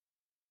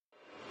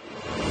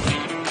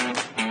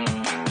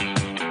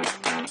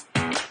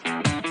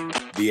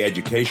The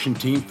education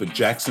team for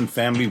Jackson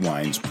Family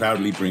Wines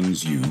proudly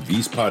brings you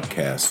these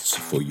podcasts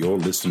for your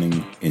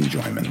listening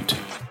enjoyment.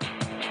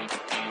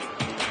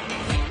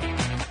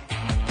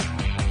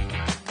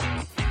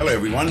 Hello,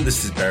 everyone.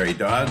 This is Barry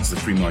Dodds, the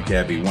Fremont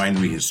Abbey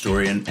winery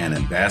historian and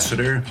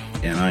ambassador,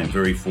 and I'm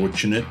very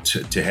fortunate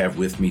to have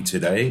with me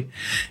today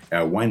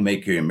our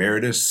winemaker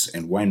emeritus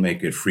and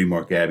winemaker at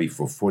Fremont Abbey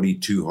for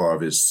 42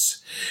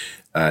 harvests,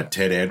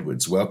 Ted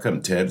Edwards.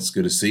 Welcome, Ted. It's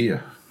good to see you.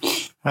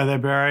 Hi there,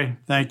 Barry.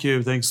 Thank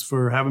you. Thanks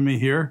for having me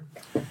here.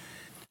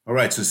 All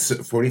right,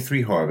 so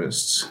 43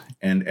 harvests,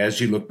 and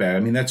as you look back, I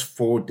mean, that's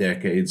 4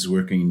 decades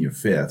working in your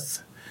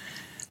 5th.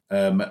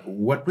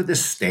 What were the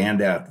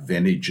standout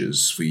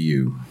vintages for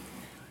you?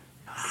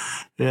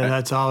 Yeah,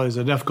 that's always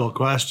a difficult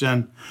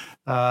question.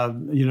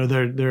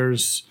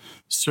 There's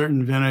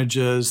certain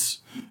vintages,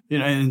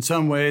 in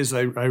some ways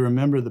I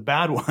remember the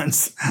bad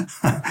ones,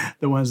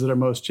 the ones that are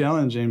most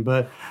challenging,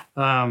 but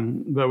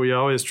we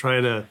always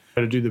try to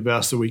do the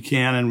best that we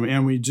can,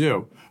 and we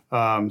do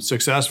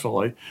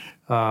successfully.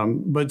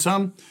 But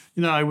some,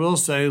 I will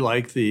say,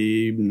 like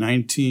the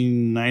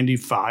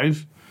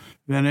 1995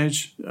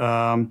 vintage,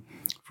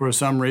 for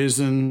some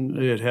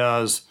reason, it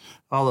has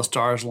all the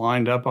stars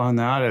lined up on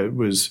that. It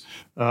was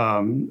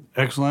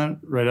excellent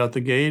right out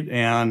the gate,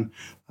 and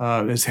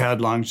it's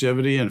had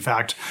longevity. In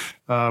fact,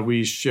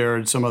 we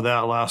shared some of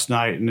that last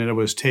night, and it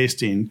was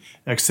tasting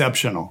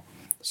exceptional.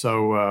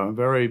 So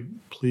very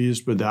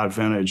pleased with that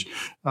vintage.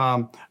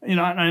 For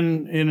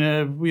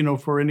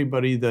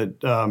anybody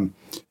that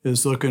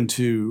is looking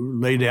to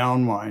lay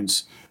down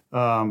wines,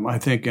 I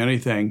think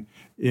anything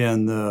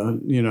in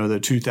the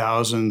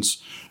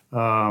 2000s.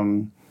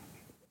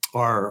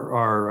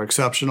 Are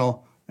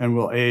exceptional and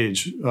will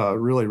age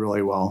really,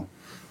 really well.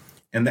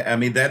 And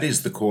that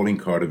is the calling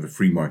card of the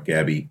Fremont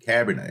Abbey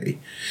Cabernet,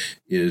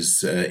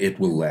 is it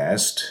will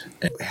last.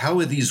 How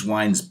are these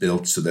wines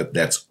built so that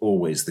that's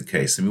always the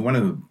case? I mean, one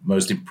of the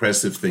most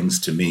impressive things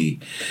to me,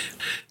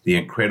 the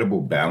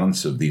incredible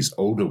balance of these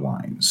older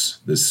wines,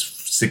 this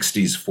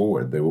 60s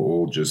forward, they were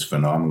all just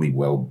phenomenally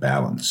well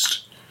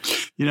balanced.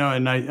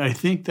 And I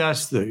think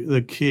that's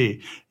the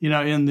key.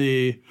 In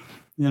the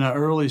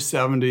early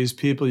 70s,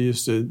 people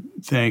used to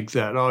think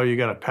that, you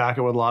got to pack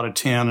it with a lot of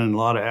tannin and a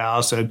lot of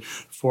acid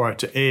for it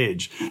to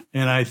age.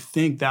 And I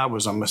think that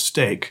was a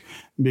mistake,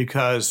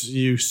 because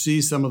you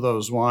see some of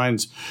those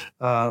wines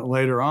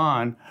later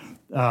on,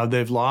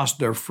 they've lost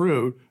their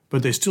fruit,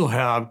 but they still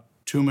have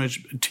too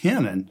much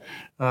tannin.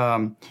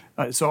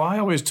 So I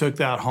always took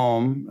that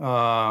home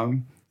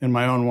in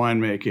my own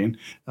winemaking,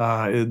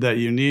 that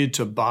you need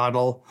to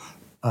bottle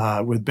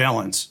with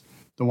balance.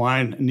 The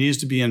wine needs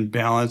to be in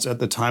balance at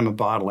the time of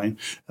bottling.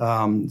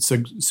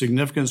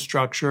 Significant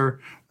structure,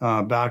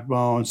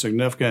 backbone,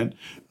 significant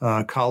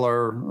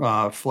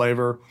color,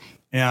 flavor,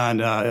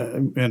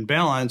 and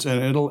balance,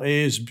 and it'll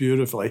age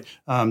beautifully.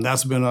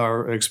 That's been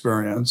our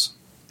experience.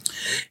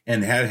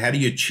 And how do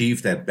you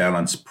achieve that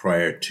balance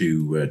prior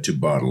to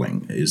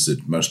bottling? Is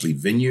it mostly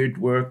vineyard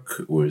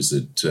work, or is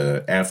it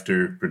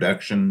after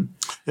production?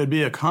 It'd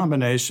be a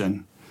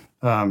combination.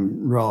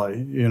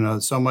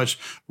 Really, so much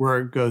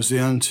work goes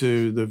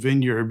into the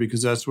vineyard,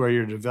 because that's where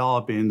you're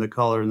developing the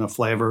color and the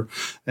flavor,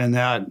 and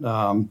that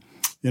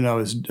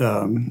is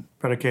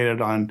predicated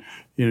on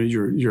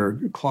your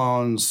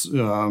clones,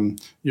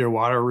 your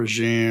water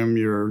regime,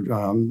 your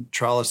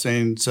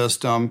trellising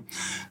system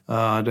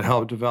to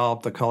help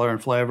develop the color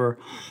and flavor,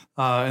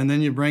 and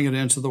then you bring it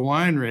into the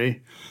winery,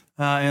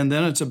 and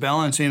then it's a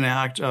balancing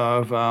act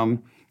of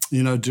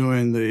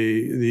doing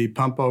the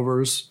pump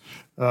overs.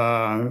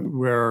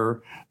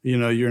 Where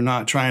you're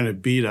not trying to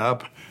beat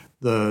up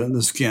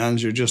the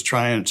skins, you're just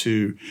trying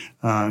to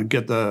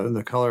get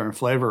the color and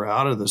flavor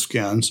out of the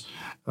skins,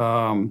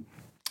 and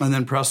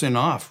then pressing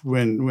off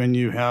when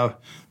you have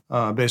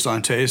based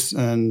on taste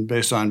and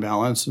based on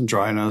balance and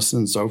dryness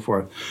and so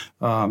forth.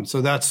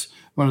 So that's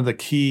one of the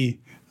key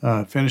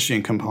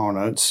finishing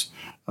components,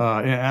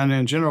 and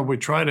in general we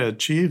try to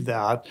achieve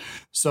that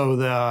so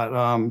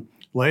that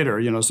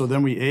later, so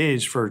then we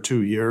age for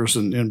 2 years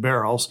in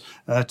barrels.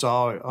 That's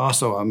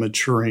also a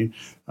maturing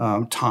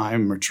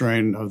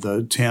maturing of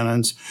the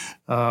tannins.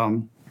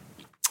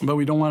 But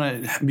we don't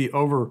want to be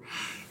over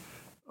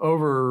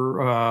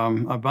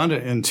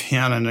abundant in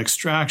tannin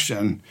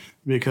extraction,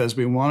 because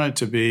we want it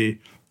to be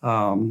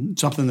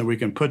something that we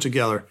can put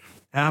together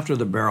after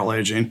the barrel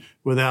aging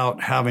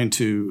without having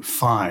to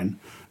fine.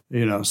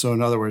 So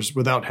in other words,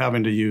 without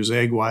having to use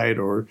egg white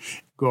or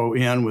go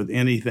in with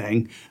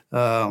anything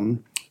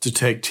to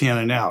take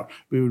tannin out.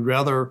 We would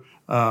rather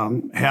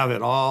have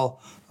it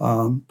all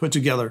put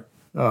together,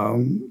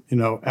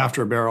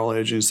 after barrel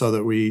aging, so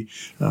that we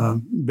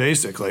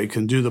basically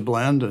can do the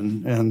blend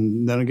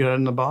and then get it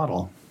in the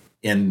bottle.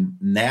 In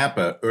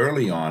Napa,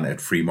 early on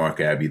at Fremont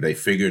Abbey, they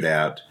figured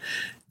out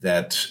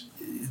that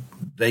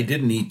they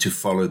didn't need to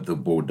follow the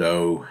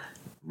Bordeaux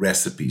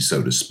recipe,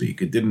 so to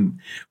speak.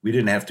 We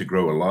didn't have to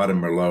grow a lot of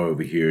Merlot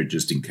over here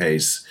just in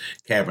case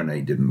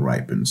Cabernet didn't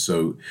ripen.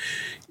 So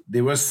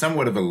there was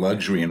somewhat of a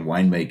luxury in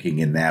winemaking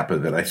in Napa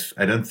that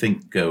I don't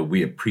think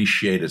we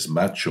appreciate as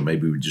much, or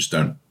maybe we just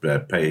don't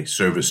pay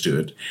service to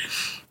it,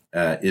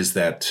 is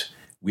that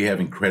we have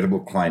incredible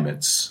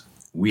climates.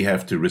 We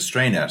have to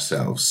restrain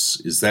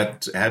ourselves.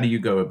 How do you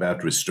go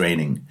about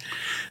restraining?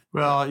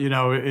 Well,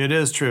 it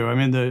is true. I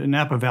mean, the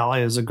Napa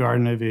Valley is a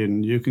Garden of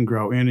Eden. You can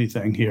grow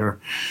anything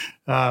here.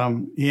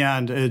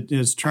 And it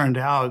has turned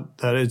out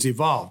that it's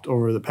evolved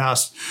over the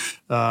past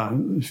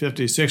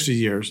 50, 60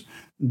 years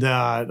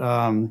that,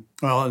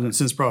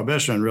 since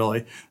Prohibition,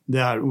 really,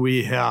 that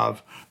we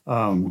have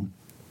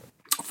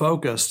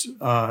focused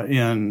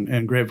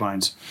in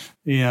grapevines.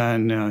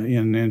 And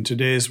in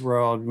today's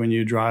world, when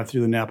you drive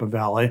through the Napa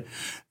Valley,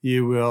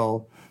 you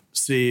will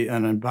see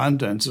an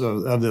abundance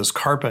of this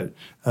carpet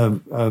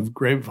of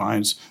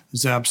grapevines.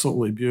 It's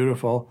absolutely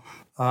beautiful.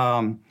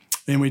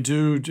 And we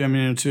do,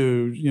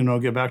 to,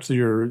 get back to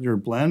your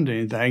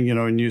blending thing,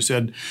 and you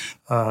said,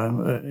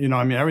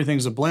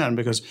 everything's a blend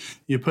because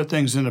you put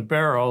things into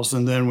barrels,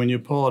 and then when you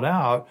pull it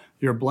out,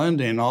 you're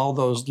blending all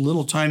those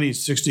little tiny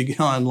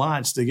 60-gallon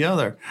lots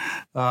together.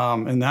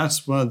 And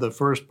that's one of the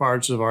first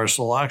parts of our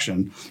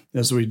selection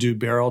as we do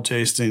barrel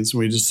tastings.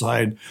 We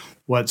decide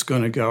what's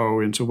going to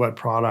go into what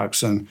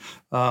products.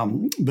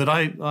 But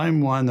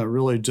I'm one that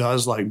really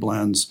does like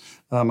blends.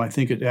 I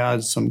think it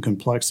adds some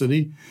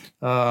complexity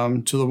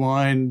to the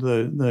wine.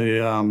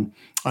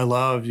 I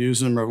love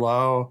using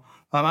Merlot.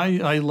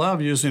 I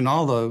love using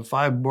all the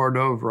 5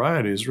 Bordeaux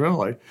varieties,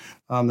 really.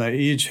 They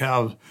each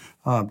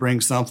bring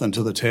something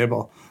to the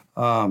table.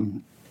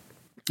 The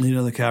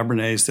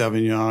Cabernet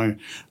Sauvignon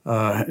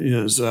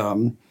is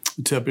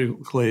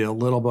typically a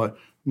little bit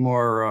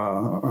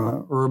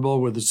more herbal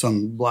with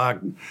some black,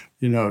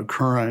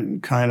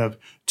 currant kind of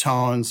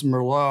tones.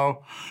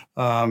 Merlot,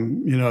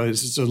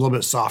 is a little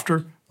bit softer,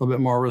 a little bit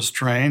more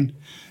restrained,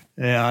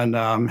 and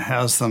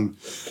has some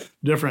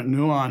different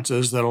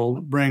nuances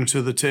that'll bring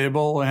to the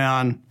table.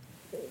 And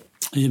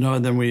then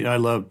I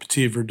love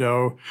Petit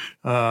Verdot,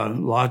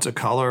 lots of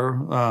color,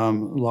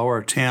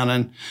 lower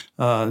tannin,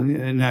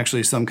 and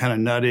actually some kind of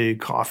nutty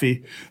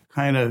coffee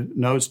kind of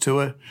notes to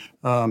it.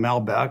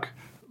 Malbec,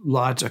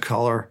 lots of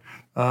color,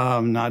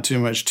 not too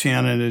much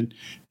tannin,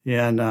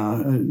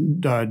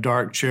 and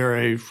dark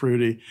cherry,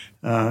 fruity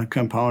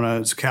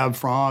components. Cab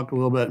Franc, a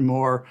little bit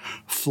more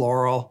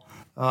floral.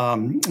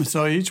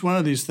 So each one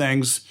of these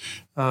things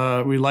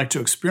we like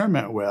to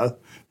experiment with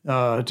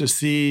to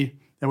see.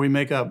 And we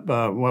make up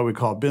what we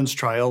call binge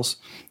trials,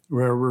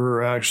 where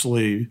we're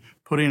actually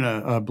putting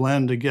a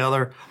blend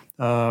together,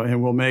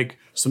 and we'll make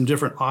some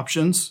different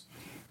options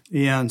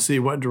and see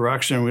what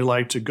direction we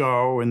like to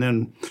go. And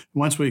then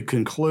once we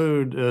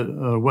conclude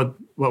what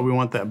we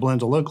want that blend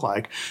to look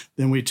like,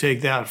 then we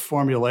take that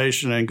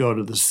formulation and go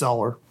to the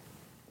cellar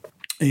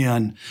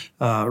and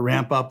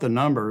ramp up the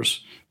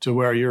numbers to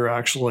where you're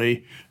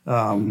actually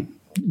putting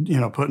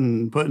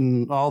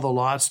all the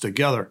lots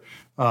together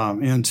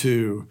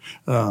into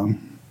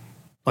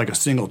like a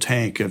single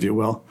tank, if you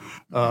will,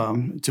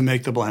 to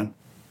make the blend.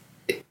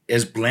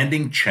 Has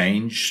blending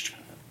changed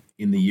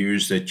in the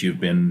years that you've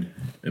been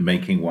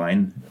making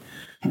wine?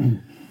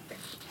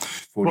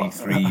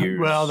 43 years.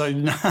 Well,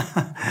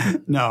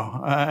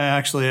 no.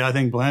 Actually, I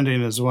think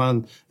blending is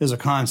a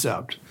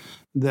concept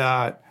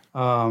that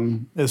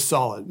is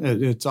solid.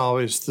 It's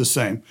always the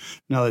same.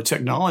 Now, the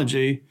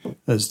technology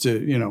as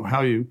to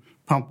how you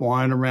pump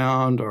wine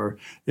around, or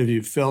if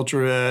you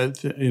filter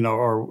it,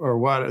 or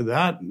what,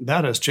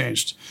 that has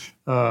changed,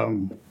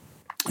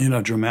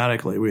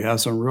 dramatically. We have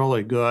some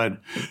really good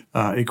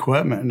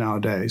equipment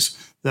nowadays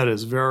that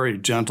is very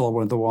gentle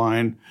with the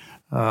wine,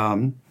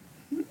 so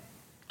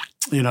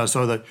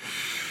that,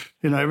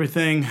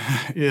 everything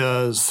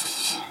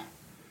is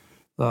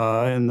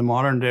in the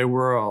modern day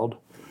world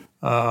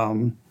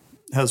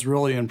has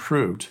really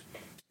improved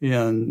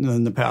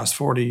in the past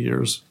 40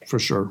 years, for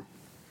sure.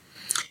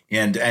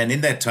 And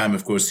in that time,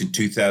 of course, in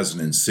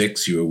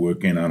 2006, you were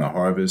working on a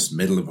harvest,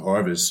 middle of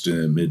harvest,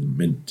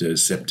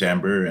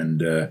 mid-September.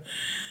 And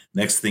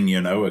next thing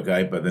you know, a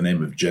guy by the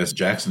name of Jess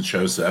Jackson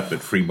shows up at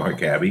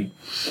Freemark Abbey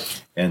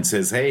and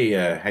says, "Hey,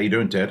 how you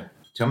doing, Ted?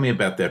 Tell me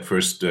about that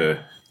first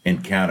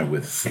encounter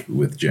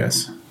with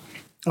Jess."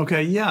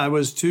 Okay, yeah, it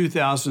was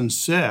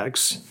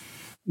 2006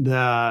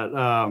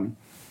 that...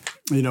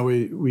 I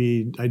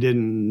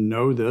didn't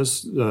know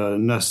this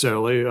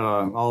necessarily.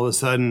 All of a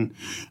sudden,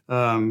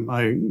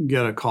 I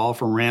get a call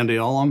from Randy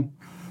Ullum,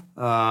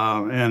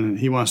 and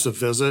he wants to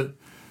visit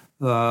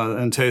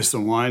and taste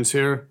some wines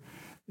here.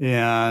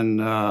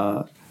 And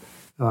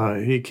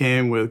he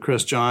came with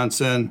Chris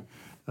Johnson,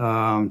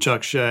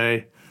 Chuck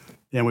Shea,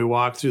 and we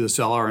walked through the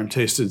cellar and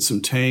tasted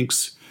some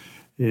tanks.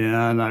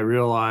 And I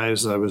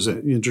realized, I was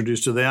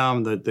introduced to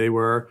them, that they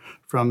were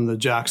from the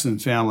Jackson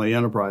family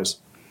enterprise.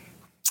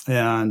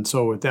 And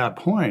so at that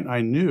point, I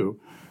knew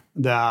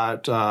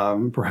that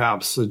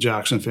perhaps the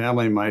Jackson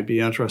family might be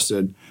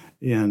interested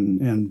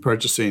in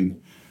purchasing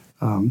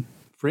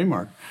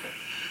Freemark.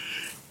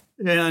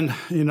 And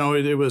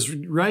it was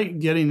right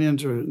getting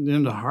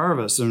into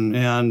harvest,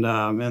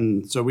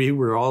 and so we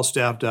were all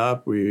staffed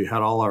up. We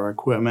had all our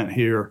equipment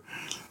here.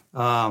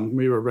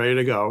 We were ready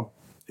to go,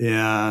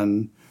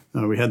 and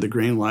we had the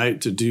green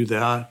light to do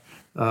that.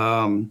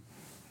 And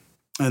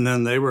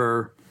then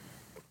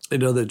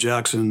the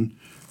Jackson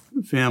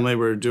family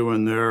were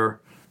doing their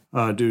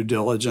due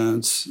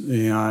diligence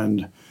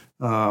and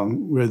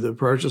with the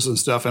purchase and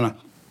stuff. And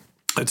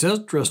it's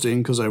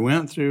interesting because I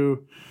went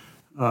through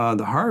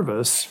the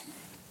harvest.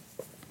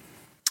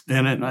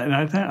 And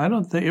I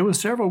don't think it was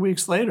several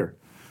weeks later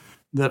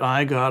that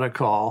I got a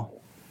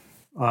call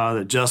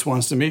that Jess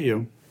wants to meet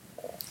you,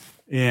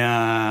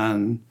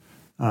 and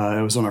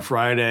it was on a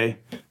Friday,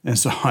 and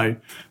so I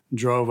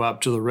drove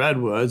up to the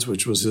Redwoods,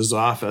 which was his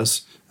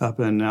office up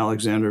in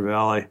Alexander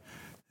Valley,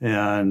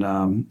 and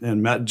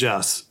met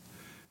Jess,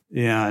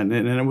 and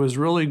it was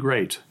really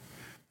great,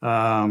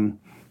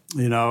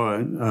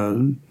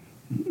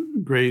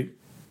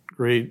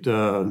 great.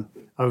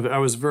 I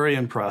was very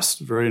impressed,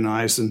 very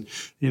nice. And,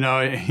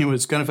 he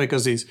was kind of funny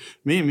because he's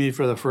meeting me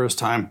for the first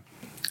time.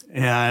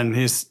 And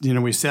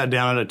we sat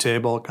down at a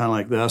table kind of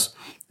like this.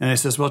 And he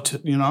says, well,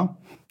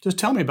 just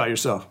tell me about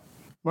yourself.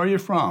 Where are you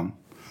from?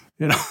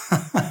 It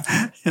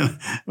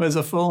was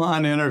a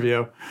full-on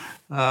interview.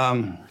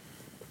 I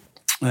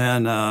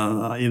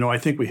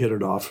think we hit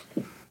it off.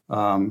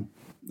 I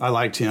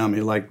liked him. He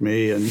liked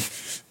me. And,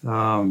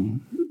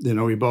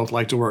 we both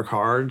like to work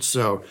hard.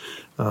 So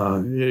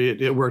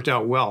it worked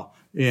out well.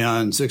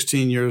 And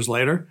 16 years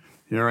later,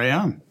 here I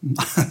am.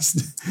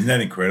 Isn't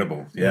that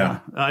incredible? Yeah.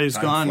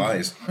 Time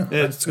flies.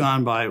 It's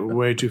gone by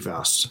way too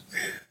fast.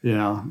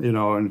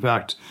 In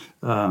fact,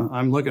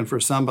 I'm looking for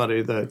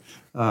somebody that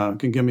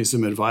can give me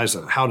some advice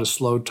on how to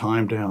slow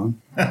time down.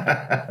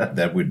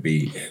 That would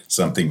be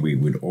something we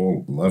would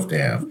all love to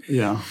have.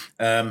 Yeah.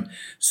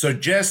 So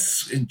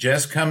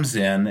Jess comes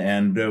in,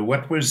 and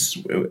what were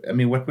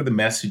the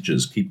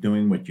messages? Keep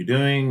doing what you're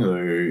doing,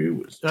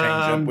 or change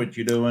up what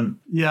you're doing?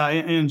 Yeah.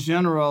 In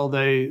general,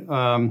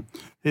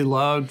 he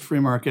loved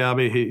Freemark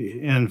Abbey.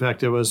 In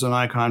fact, it was an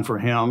icon for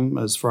him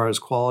as far as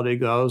quality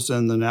goes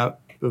in the Napa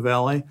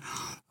Valley.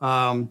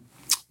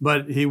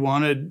 But he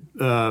wanted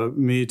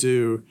me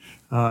to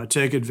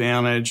take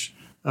advantage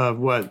of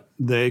what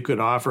they could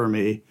offer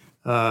me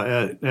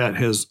at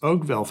his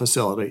Oakville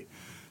facility.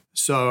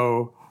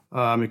 So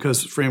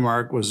because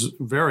Freemark was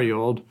very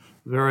old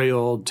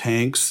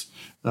tanks,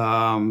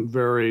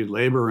 very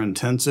labor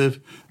intensive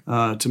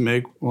to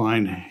make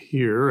wine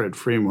here at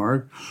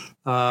Freemark.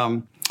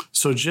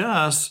 So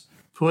Jess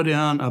put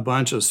in a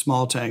bunch of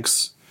small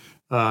tanks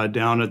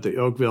down at the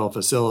Oakville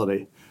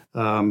facility.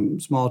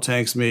 Small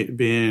tanks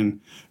being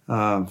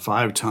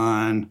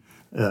 5-ton,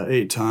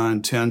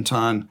 8-ton,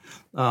 10-ton,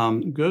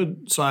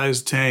 good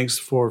sized tanks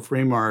for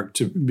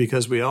Freemark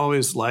because we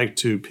always like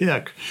to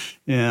pick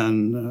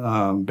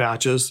in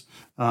batches,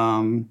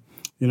 and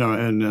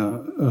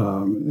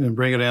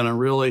bring it in and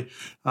really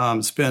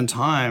spend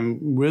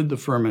time with the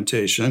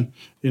fermentation,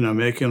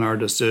 making our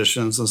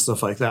decisions and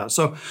stuff like that.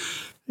 So,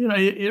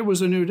 it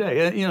was a new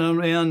day,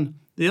 and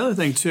the other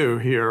thing, too,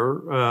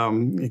 here,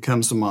 it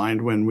comes to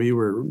mind when we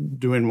were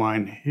doing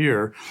wine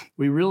here,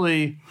 we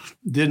really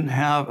didn't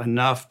have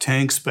enough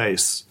tank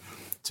space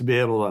to be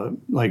able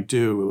to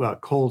do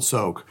cold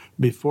soak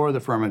before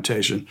the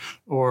fermentation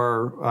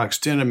or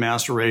extended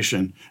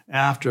maceration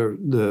after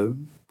the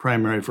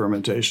primary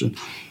fermentation.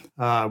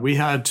 We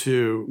had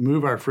to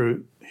move our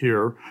fruit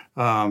here,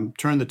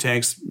 turn the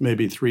tanks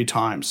maybe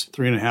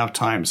 3.5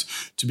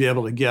 times to be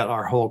able to get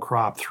our whole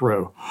crop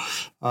through.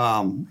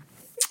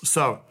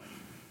 So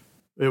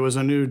it was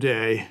a new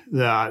day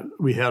that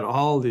we had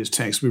all these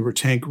tanks. We were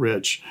tank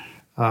rich,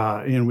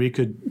 and we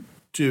could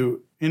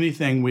do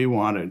anything we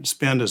wanted,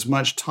 spend as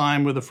much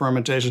time with the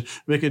fermentation.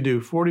 We could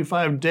do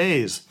 45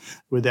 days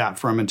with that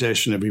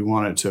fermentation if we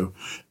wanted to.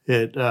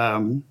 It's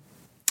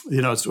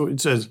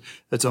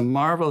a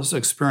marvelous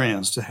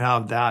experience to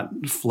have that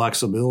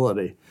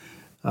flexibility.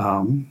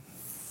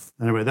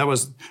 Anyway, that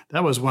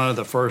was one of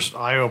the first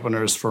eye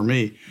openers for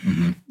me.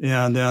 Mm-hmm.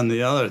 And then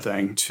the other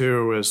thing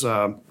too is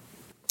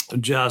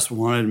Jess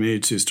wanted me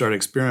to start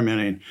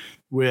experimenting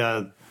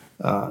with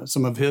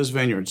some of his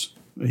vineyards.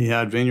 He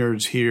had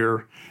vineyards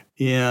here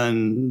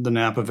in the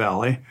Napa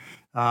Valley.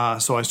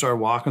 So I started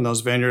walking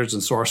those vineyards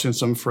and sourcing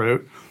some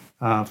fruit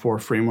for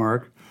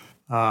Freemark.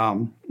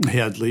 He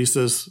had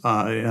leases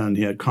and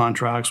he had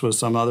contracts with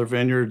some other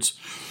vineyards.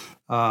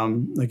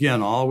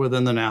 Again, all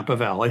within the Napa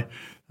Valley.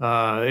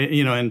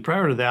 And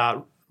prior to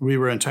that, we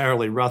were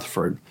entirely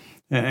Rutherford.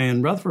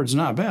 And Rutherford's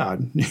not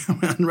bad.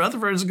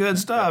 Rutherford's good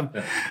stuff.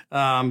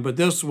 But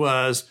this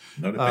was,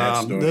 not a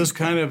bad story. This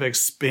kind of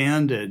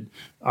expanded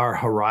our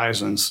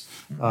horizons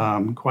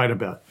quite a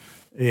bit.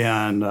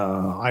 And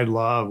I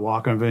love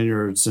walking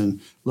vineyards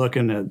and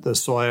looking at the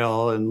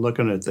soil and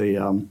looking at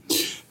the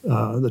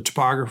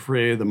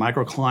topography, the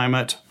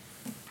microclimate,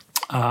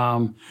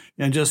 and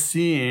just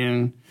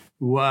seeing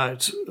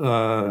what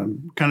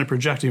kind of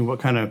projecting what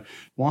kind of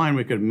wine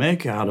we could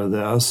make out of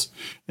this.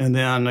 And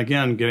then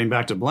again, getting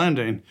back to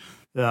blending,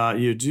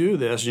 you do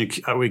this,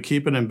 we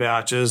keep it in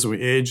batches,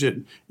 we age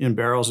it in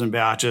barrels and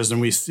batches, and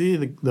we see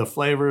the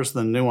flavors,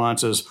 the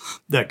nuances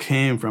that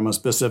came from a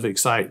specific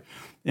site.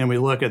 And we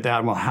look at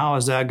that, well, how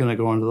is that going to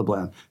go into the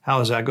blend?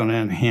 How is that going to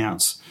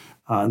enhance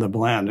the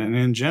blend? And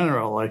in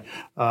general, it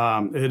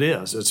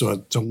is. It's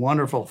a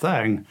wonderful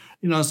thing.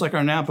 It's like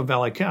our Napa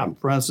Valley Cab,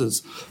 for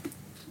instance.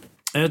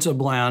 It's a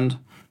blend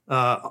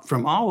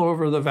from all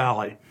over the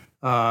valley.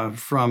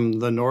 From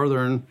the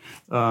northern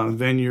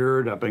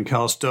vineyard up in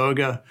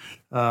Calistoga,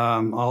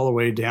 all the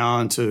way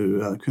down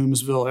to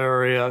Coombsville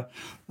area,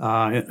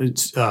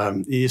 it's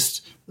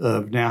east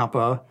of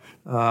Napa.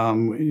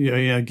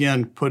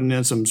 Again, putting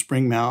in some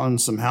Spring Mountain,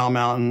 some Howell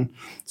Mountain,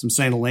 some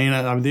St.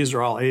 Helena. these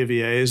are all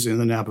AVAs in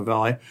the Napa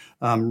Valley.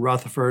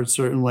 Rutherford,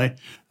 certainly.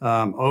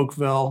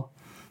 Oakville,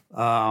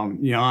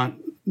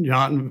 Yountville,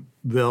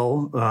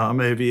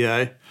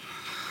 AVA.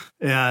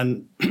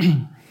 And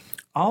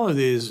all of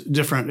these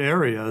different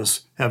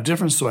areas have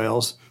different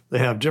soils, they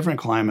have different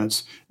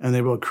climates, and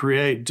they will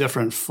create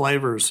different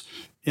flavors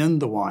in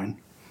the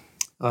wine,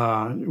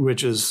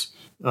 which is,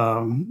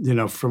 from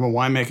a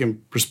winemaking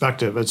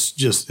perspective,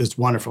 it's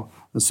wonderful.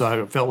 And so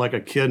I felt like a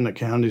kid in a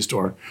candy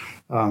store,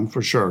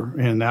 for sure.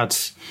 And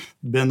that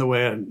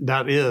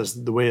is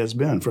the way it's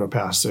been for the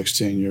past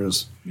 16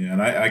 years. Yeah,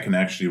 and I can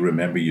actually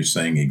remember you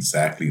saying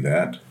exactly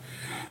that.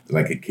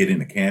 Like a kid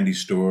in a candy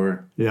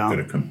store, got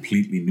a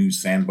completely new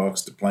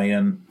sandbox to play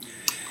in,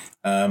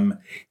 and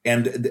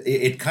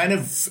it kind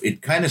of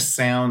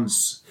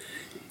sounds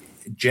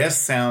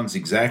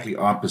exactly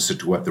opposite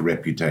to what the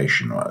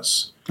reputation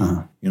was.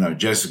 Uh-huh.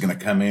 Jess is going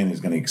to come in,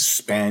 is going to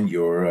expand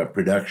your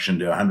production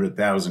to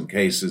 100,000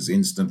 cases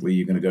instantly.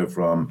 You're going to go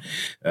from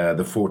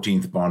the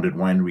 14th bonded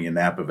winery in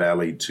Napa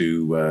Valley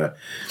to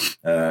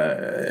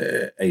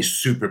a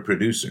super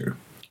producer.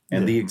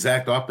 And the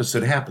exact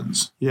opposite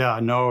happens. Yeah,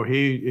 no,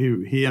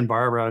 he and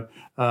Barbara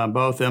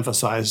both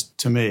emphasized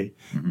to me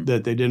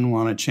that they didn't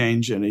want to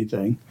change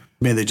anything.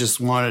 They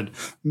just wanted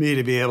me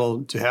to be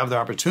able to have the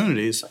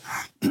opportunities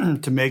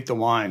to make the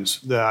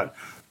wines that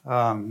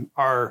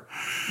that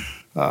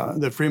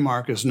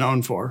Freemark is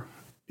known for,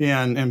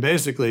 and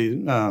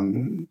basically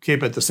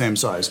keep it the same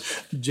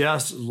size.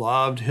 Jess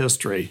loved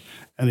history,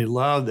 and he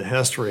loved the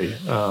history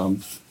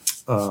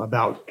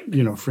about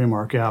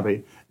Freemark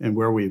Abbey and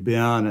where we've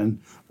been, and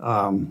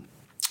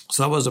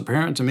so it was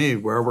apparent to me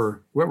where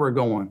we're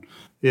going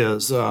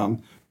is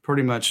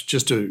pretty much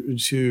just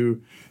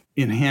to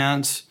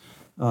enhance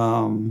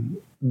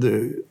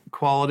the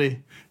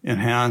quality,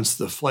 enhance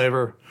the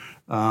flavor,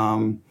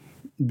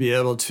 be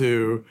able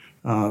to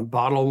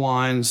bottle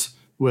wines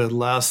with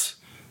less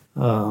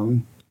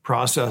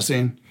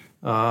processing.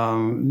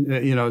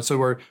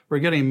 So we're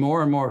getting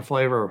more and more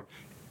flavor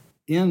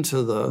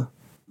into the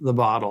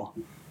bottle.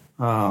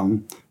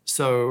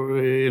 So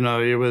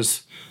it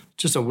was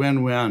just a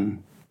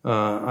win-win,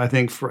 I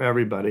think, for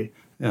everybody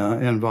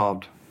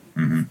involved.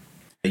 Mm-hmm.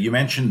 You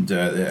mentioned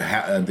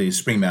the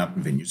Spring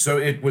Mountain Vineyard. So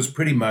it was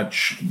pretty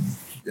much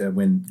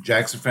when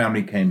Jackson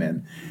family came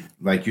in,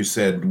 like you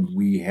said,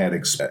 we had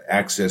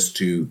access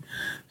to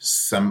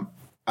some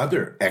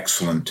other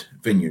excellent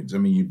vineyards.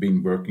 You've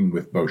been working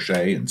with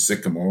Bochet and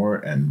Sycamore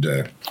and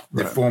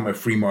the former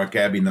Freemark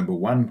Abbey No.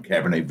 1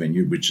 Cabernet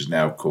Vineyard, which is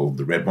now called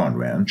the Red Barn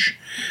Ranch.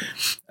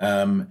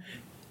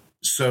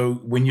 So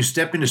when you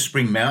step into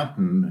Spring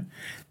Mountain,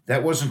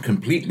 that wasn't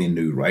completely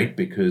new, right?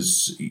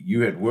 Because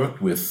you had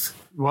worked with...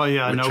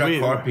 Chuck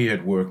Harpy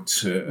had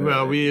worked we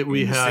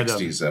had the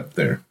 60s up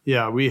there.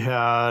 Yeah, we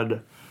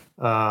had,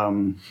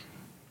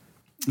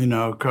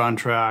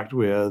 contract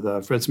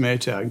with Fritz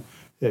Maytag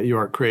at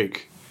York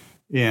Creek,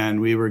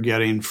 and we were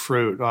getting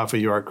fruit off of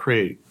York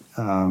Creek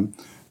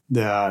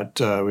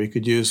that we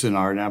could use in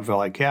our Napa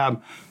Valley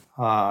Cab,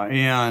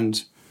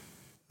 and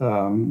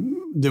then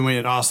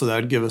that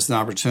would give us an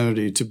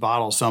opportunity to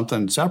bottle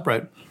something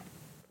separate,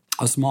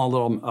 a small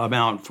little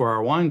amount for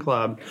our wine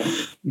club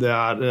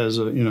that is,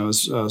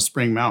 a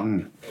Spring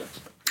Mountain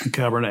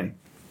Cabernet,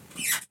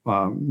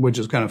 which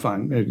is kind of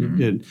fun.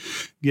 It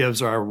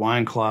gives our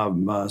wine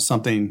club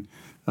something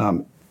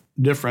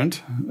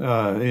different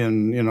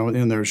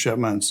in their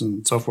shipments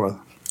and so forth.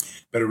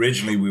 But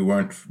originally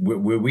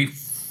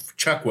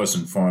Chuck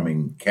wasn't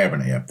farming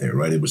Cabernet up there,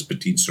 right? It was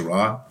Petite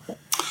Sirah.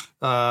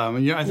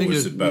 I think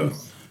was it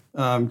both?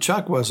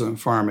 Chuck wasn't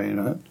farming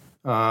it.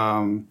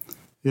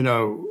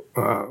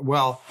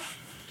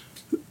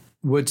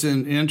 What's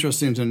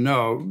interesting to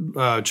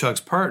know, Chuck's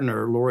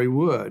partner, Lori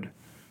Wood,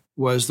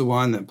 was the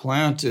one that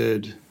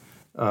planted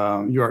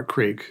York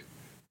Creek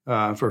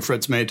for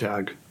Fritz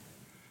Maytag.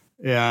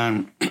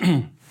 And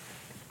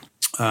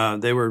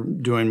they were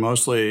doing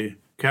mostly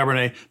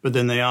Cabernet, but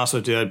then they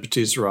also did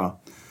Petite Sirah.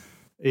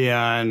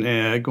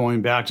 And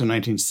going back to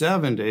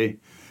 1970,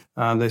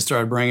 they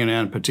started bringing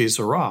in Petite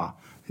Sirah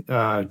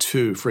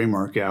to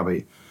Freemark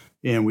Abbey.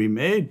 And we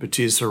made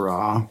Petite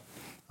Sirah,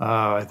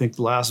 I think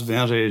the last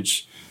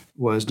vintage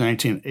was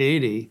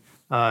 1980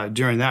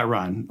 during that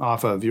run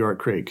off of York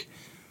Creek.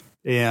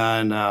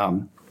 And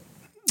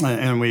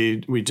and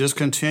we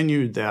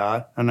discontinued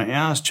that. And I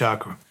asked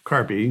Chuck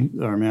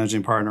Carpy, our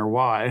managing partner,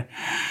 why.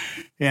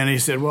 And he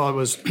said, well, it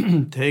was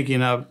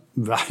taking up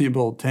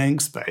valuable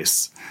tank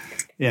space.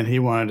 And he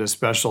wanted to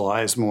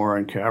specialize more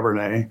in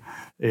Cabernet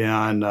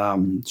and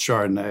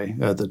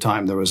Chardonnay. At the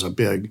time, there was a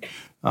big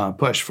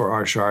push for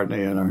our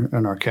Chardonnay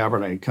and our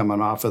Cabernet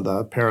coming off of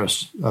the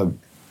Paris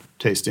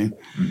tasting.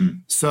 Mm-hmm.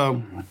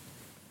 So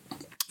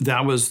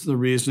that was the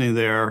reasoning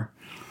there.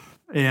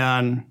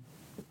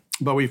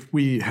 But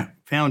we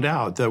found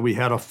out that we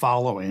had a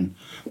following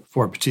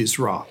for Petit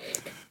Syrah.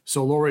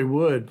 So Laurie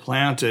Wood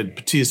planted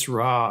Petit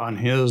Syrah on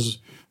his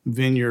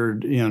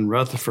vineyard in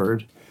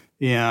Rutherford.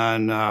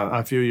 And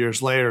a few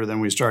years later, then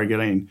we started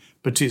getting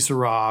Petit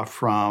Syrah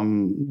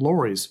from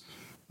Laurie's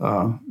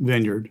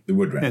vineyard. The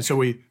Wood Ranch. And so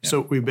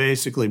we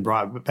basically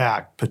brought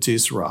back Petit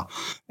Syrah.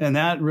 And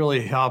that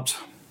really helped.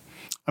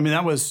 I mean,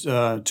 that was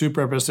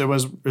two-purpose. It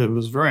was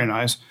very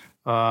nice.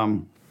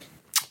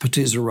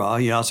 Petit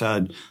Syrah. He also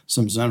had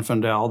some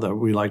Zinfandel that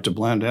we like to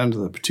blend into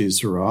the Petit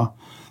Syrah.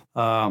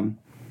 And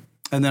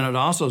then it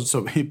also,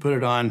 so he put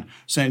it on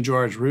St.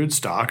 George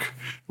rootstock,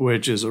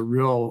 which is a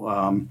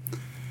real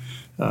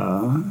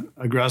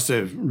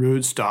aggressive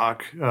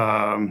rootstock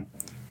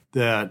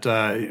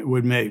that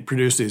would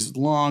produce these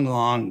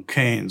long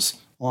canes,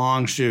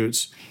 long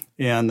shoots.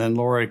 And then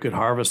Laurie could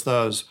harvest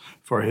those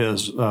for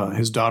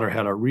his daughter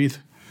had a wreath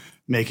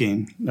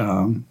making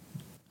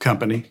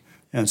company.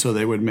 And so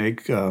they would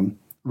make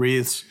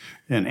wreaths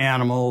and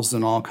animals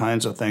and all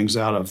kinds of things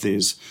out of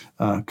these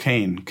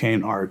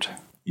cane art.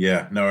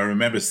 Yeah, no, I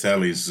remember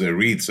Sally's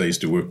wreaths. I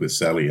used to work with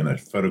Sally in a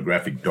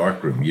photographic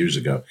darkroom years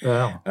ago.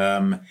 Wow.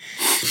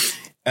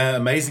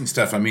 Amazing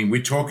stuff. I mean,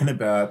 we're talking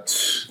about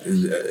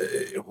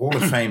Hall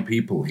of Fame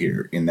people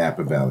here in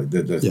Napa Valley,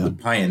 the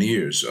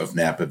pioneers of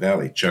Napa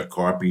Valley, Chuck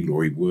Carpy,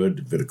 Laurie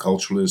Wood,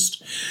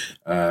 viticulturalist.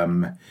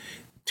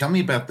 Tell me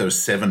about those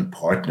 7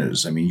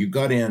 partners. I mean, you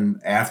got in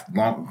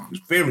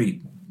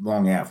fairly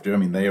long after. I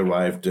mean, they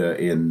arrived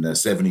in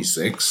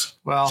 76.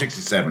 Well,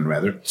 67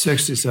 rather.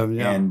 67,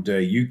 yeah. And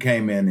you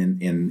came in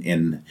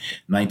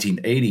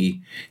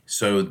 1980.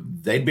 So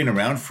they'd been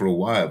around for a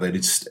while.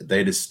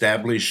 They'd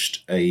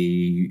established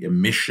a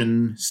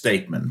mission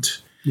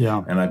statement.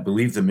 Yeah. And I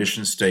believe the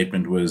mission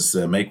statement was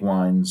make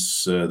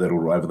wines that'll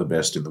rival the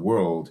best in the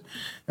world.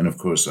 And of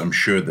course, I'm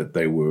sure that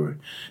they were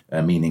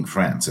meaning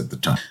France at the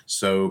time.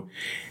 So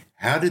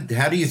how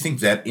do you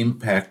think that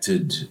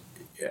impacted?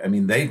 I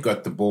mean, they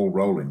got the ball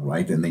rolling,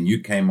 right? And then you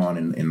came on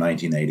in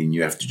 1980, and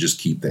you have to just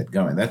keep that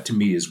going. That, to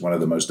me, is one of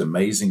the most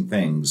amazing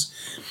things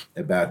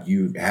about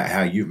you,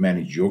 how you've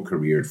managed your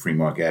career at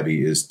Freemark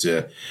Abbey, is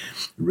to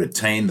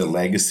retain the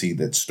legacy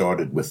that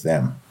started with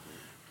them.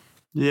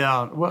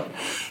 Yeah, well,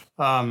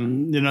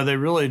 they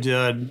really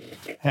did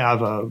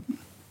have a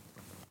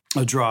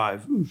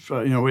drive,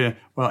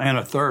 and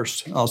a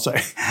thirst, I'll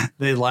say.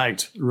 They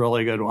liked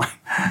really good wine.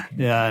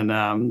 And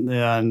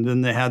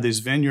then they had these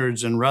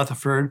vineyards in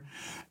Rutherford.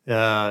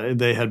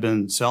 They had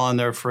been selling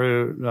their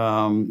fruit,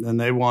 and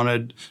they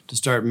wanted to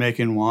start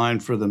making wine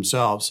for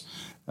themselves,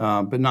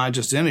 but not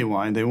just any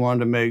wine. They wanted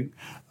to make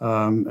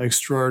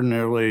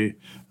extraordinarily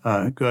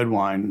good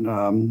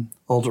wine,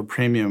 ultra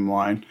premium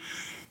wine.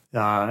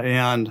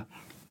 It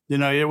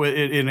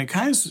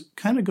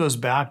kind of goes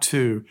back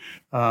to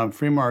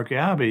Freemark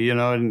Abbey,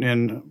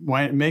 and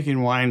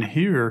making wine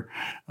here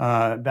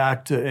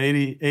back to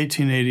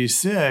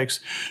 1886,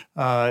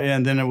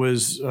 and then it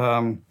was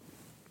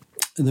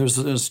there's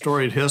a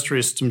storied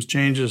history, some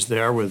changes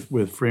there with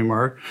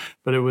Freemark,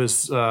 but it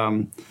was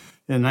in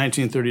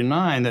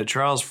 1939 that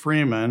Charles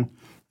Freeman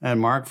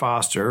and Mark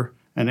Foster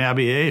and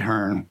Abby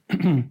Ahern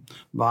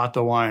bought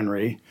the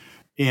winery.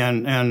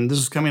 And this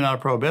is coming out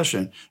of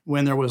Prohibition,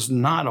 when there was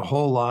not a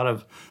whole lot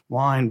of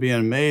wine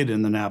being made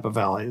in the Napa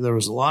Valley. There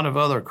was a lot of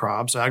other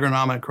crops,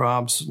 agronomic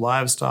crops,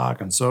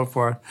 livestock, and so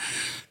forth.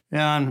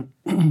 And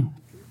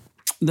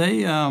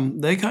they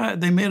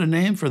made a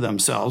name for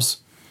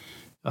themselves,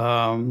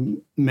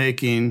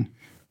 making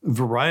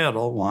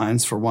varietal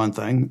wines, for one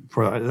thing.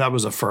 That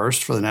was a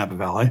first for the Napa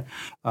Valley.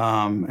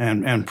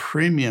 And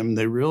premium,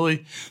 they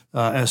really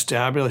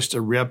established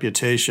a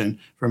reputation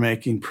for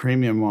making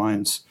premium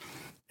wines.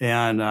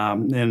 And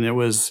it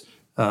was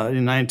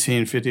in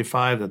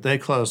 1955 that they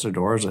closed their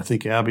doors. I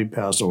think Abby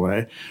passed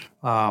away.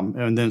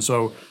 And then,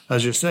 so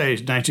as you say,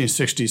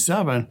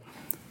 1967,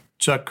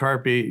 Chuck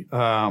Carpy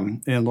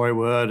and Laurie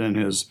Wood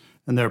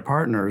and their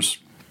partners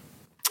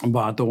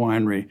bought the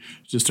winery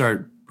to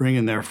start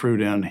bringing their fruit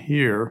in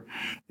here.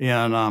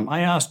 And I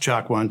asked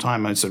Chuck one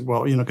time, I said,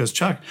 well, because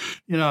Chuck,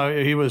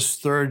 he was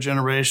third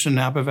generation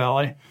Napa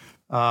Valley.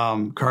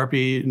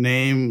 Carpy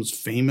name was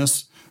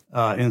famous.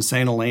 In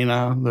St.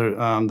 Helena,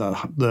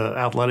 the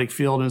athletic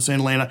field in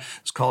St. Helena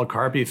is called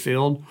Carpy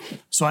Field.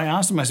 So I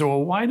asked him, I said,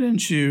 well, why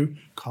didn't you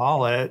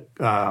call it,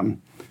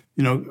 Carpy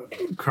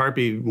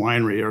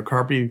Winery or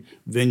Carpy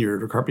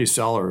Vineyard or Carpy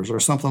Cellars or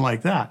something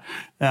like that,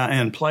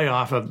 and play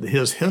off of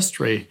his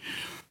history?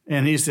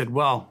 And he said,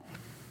 well,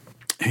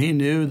 he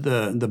knew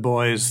the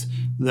boys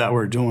that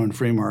were doing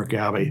Freemark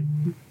Abbey.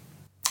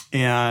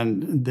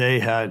 and they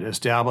had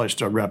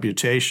established a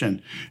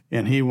reputation,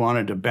 and he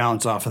wanted to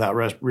bounce off of that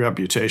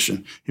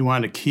reputation. He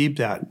wanted to keep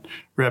that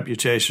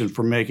reputation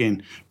for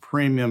making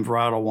premium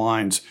varietal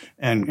wines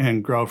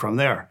and grow from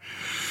there.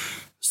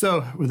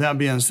 So with that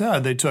being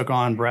said, they took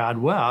on Brad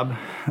Webb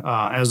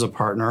as a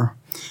partner,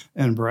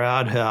 and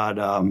Brad had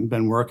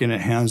been working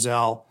at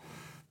Hanzell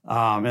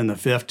in the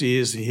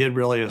 50s. He had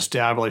really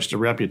established a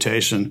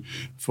reputation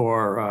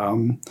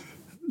for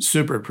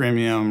super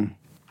premium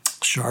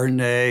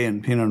Chardonnay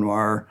and Pinot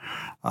Noir.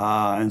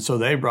 And so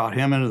they brought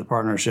him into the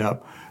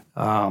partnership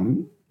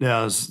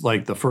as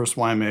like the first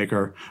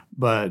winemaker,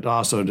 but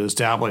also to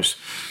establish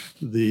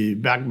the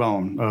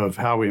backbone of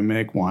how we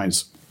make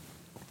wines.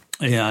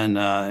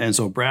 And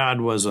so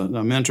Brad was a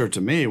mentor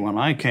to me when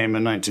I came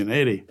in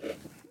 1980.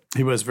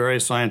 He was very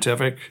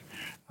scientific,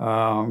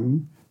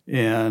 and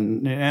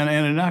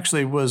it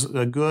actually was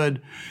a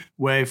good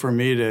way for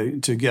me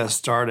to get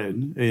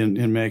started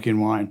in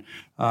making wine.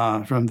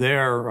 From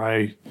there,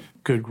 I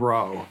could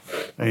grow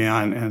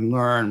and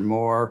learn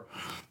more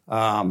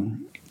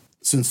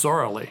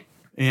sensorially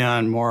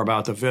and more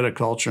about the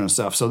viticulture and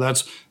stuff. So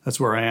that's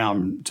where I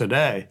am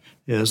today.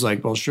 Is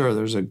like, well, sure,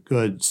 there's a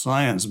good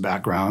science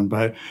background,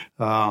 but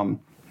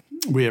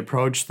we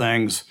approach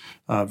things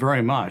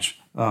very much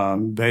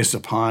based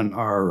upon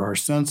our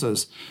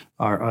senses,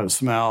 our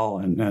smell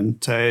and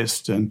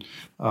taste, and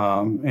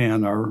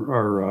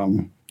our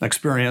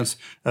experience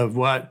of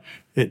what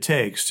it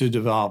takes to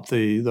develop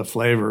the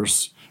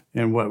flavors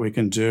and what we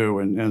can do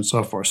and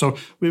so forth. So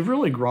we've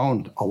really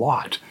grown a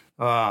lot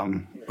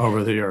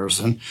over the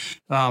years,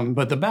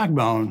 but the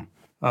backbone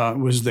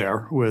was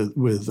there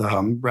with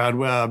Brad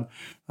Webb.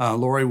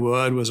 Laurie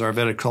Wood was our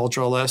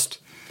viticulturalist,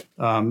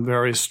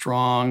 very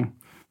strong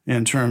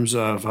in terms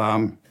of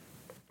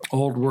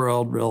old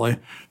world, really,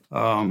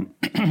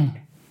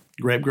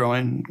 grape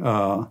growing,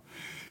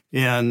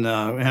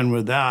 and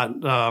with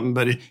that.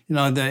 But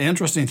the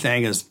interesting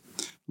thing is,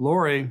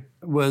 Laurie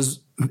was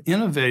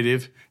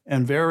innovative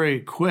and very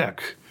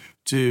quick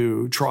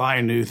to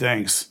try new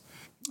things,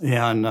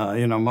 and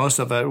most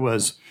of it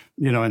was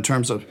in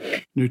terms of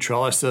new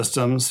trellis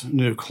systems,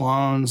 new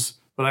clones.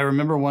 But I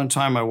remember one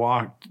time I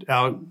walked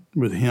out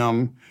with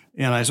him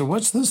and I said,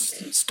 "What's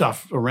this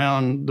stuff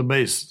around the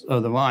base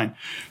of the vine?"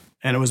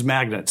 And it was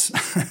magnets.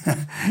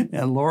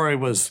 And Laurie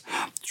was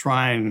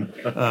trying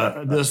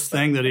this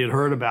thing that he had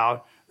heard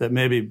about, that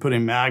maybe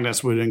putting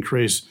magnets would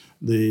increase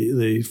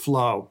the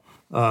flow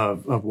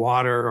of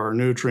water or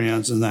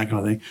nutrients and that kind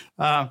of thing.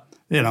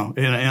 And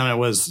it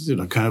was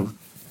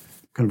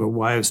kind of a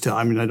wives' tale.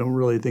 I mean, I don't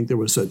really think there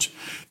was such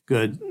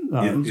good.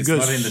 It's good,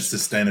 not in the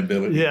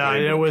sustainability. Yeah,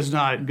 it was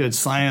not good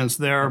science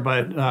there,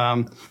 but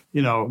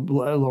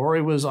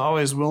Laurie was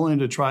always willing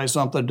to try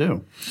something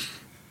new.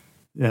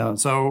 Yeah,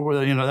 so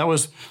that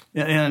was,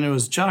 and it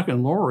was Chuck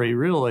and Laurie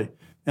really,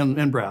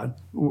 and Brad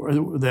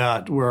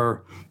that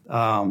were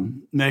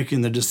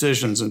making the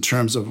decisions in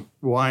terms of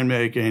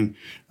winemaking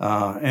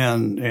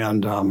and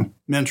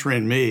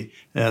mentoring me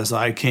as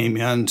I came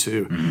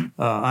into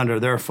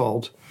under their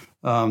fold.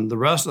 The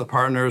rest of the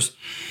partners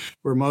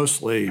were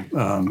mostly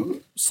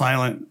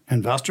silent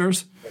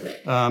investors,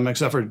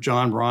 except for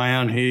John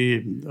Bryan.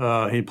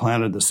 He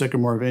planted the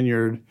Sycamore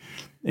Vineyard,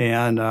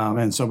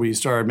 and so we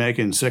started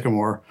making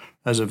Sycamore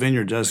as a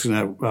vineyard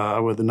designate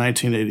with the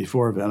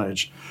 1984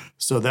 vintage.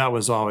 So that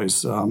was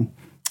always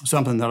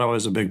something that I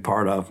was a big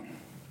part of.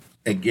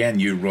 Again,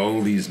 you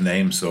roll these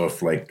names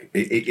off like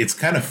it's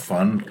kind of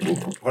fun.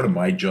 Part of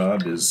my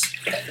job is,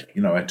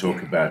 I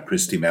talk about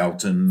Christy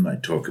Melton, I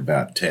talk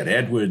about Ted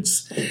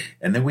Edwards,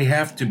 and then we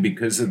have to,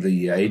 because of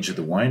the age of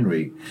the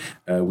winery,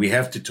 we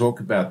have to talk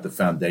about the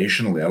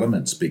foundational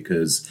elements,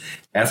 because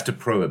after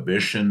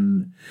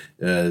Prohibition,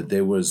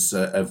 there was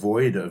a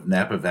void of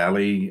Napa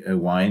Valley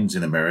wines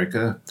in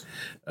America,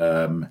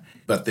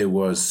 but there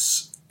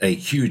was a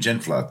huge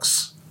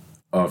influx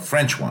of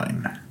French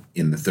wine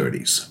in the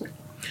 30s.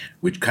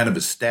 Which kind of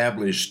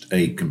established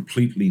a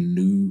completely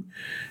new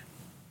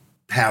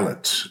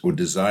palate or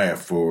desire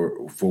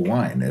for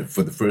wine.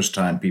 For the first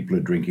time, people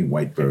are drinking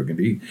white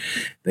Burgundy.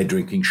 They're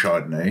drinking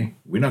Chardonnay.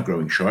 We're not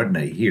growing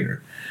Chardonnay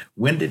here.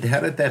 How did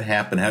that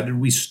happen? How did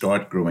we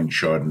start growing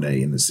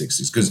Chardonnay in the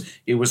 60s? Because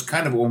it was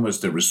kind of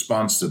almost a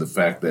response to the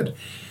fact that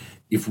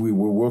if we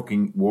were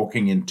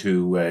walking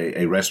into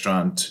a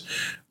restaurant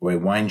or a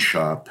wine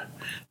shop,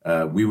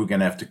 we were going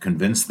to have to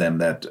convince them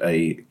that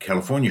a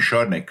California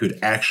Chardonnay could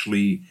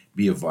actually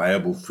be a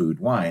viable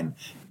food wine,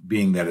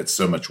 being that it's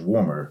so much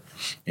warmer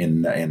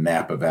in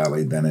Napa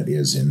Valley than it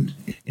is in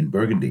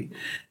Burgundy.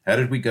 How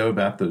did we go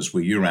about those?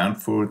 Were you around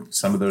for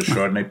some of those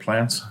Chardonnay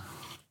plants?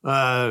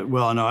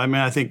 Well, no. I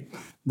mean, I think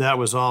that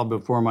was all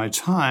before my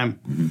time.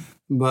 Mm-hmm.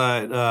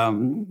 But,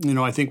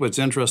 I think what's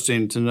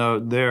interesting to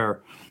note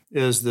there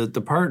is that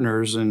the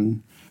partners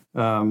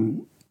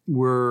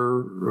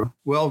were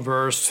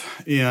well-versed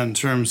in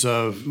terms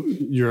of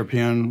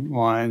European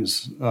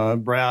wines.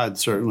 Brad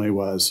certainly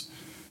was.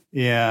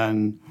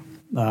 And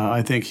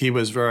I think he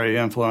was very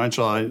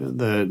influential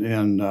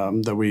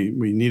that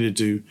we needed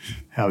to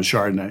have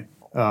Chardonnay.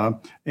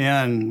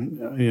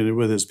 and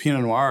with his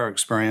Pinot Noir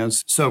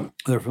experience. So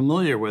they're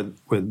familiar with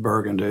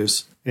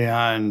Burgundies,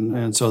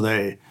 and so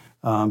they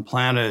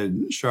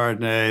planted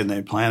Chardonnay and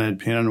they planted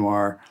Pinot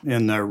Noir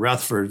in their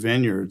Rutherford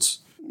vineyards.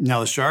 Now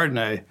the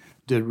Chardonnay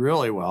did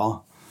really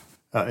well.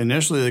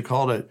 Initially, they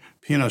called it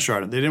Pinot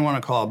Chardonnay. They didn't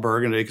want to call it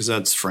Burgundy because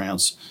that's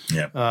France.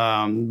 Yeah.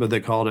 But they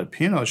called it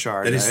Pinot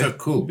Chardonnay. That is so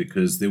cool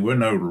because there were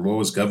no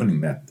laws governing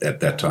that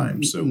at that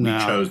time. So we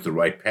chose the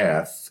right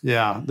path.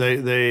 Yeah.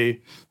 They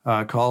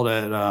called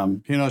it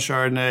Pinot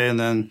Chardonnay. And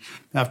then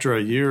after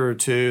a year or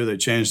two, they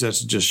changed that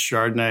to just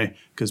Chardonnay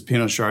because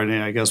Pinot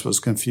Chardonnay, I guess, was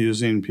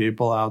confusing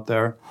people out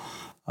there.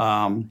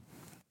 And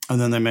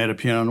then they made a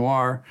Pinot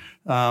Noir.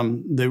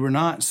 They were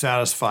not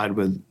satisfied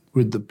with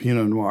the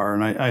Pinot Noir.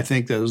 And I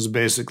think that was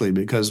basically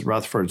because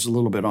Rutherford's a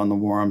little bit on the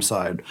warm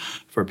side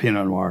for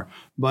Pinot Noir.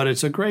 But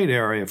it's a great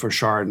area for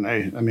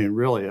Chardonnay. I mean,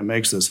 really, it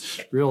makes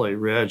this really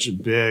rich,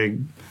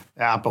 big,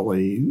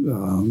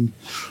 appley,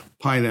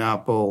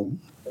 pineapple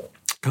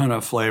kind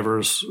of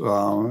flavors.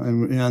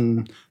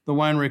 And the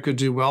winery could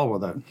do well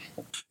with it.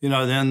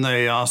 Then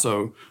they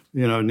also,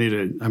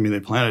 needed, they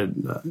planted,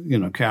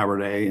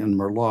 Cabernet and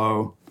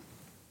Merlot.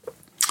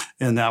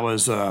 And that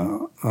was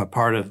a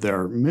part of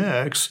their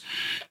mix.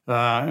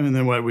 And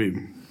then what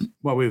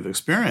we've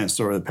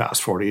experienced over the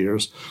past 40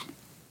 years,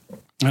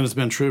 and it's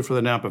been true for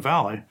the Napa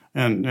Valley,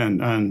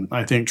 and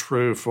I think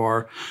true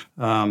for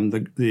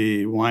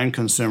the wine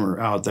consumer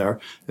out there,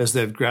 is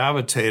they've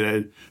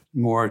gravitated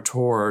more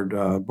toward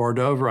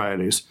Bordeaux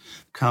varieties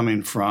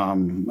coming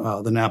from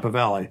the Napa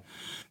Valley.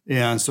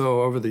 And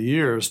so over the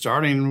years,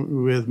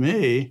 starting with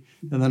me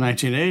in the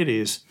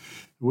 1980s,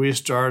 we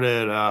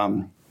started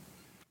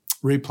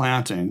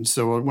replanting.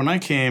 So when I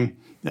came,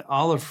 the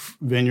olive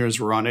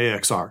vineyards were on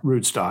AXR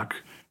rootstock,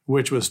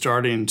 which was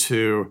starting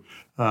to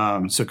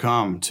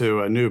succumb to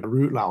a new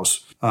root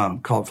louse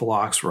called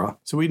phylloxera.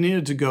 So we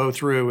needed to go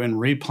through and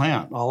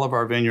replant all of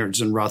our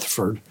vineyards in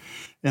Rutherford.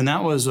 And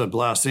that was a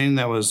blessing.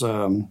 That was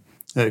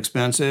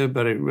expensive,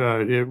 but it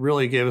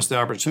really gave us the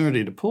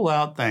opportunity to pull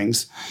out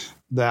things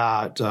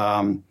that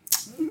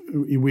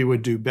we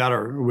would do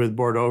better with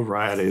Bordeaux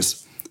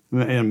varieties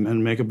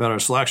and make a better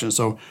selection.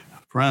 So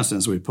for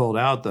instance, we pulled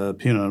out the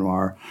Pinot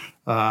Noir,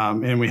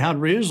 and we had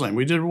Riesling.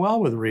 We did well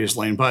with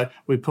Riesling, but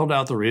we pulled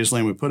out the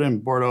Riesling. We put in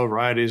Bordeaux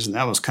varieties, and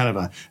that was kind of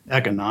an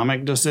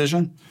economic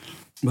decision.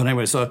 But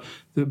anyway,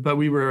 but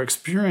we were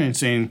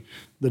experiencing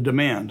the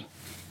demand,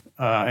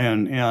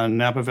 and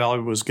Napa Valley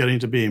was getting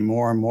to be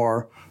more and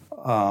more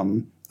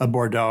a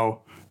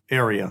Bordeaux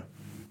area,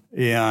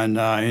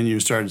 and you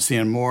started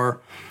seeing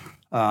more.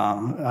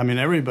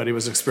 Everybody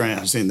was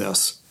experiencing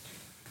this.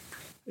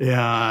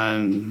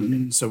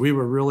 And so we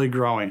were really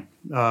growing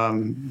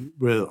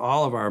with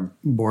all of our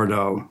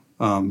Bordeaux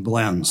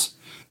blends.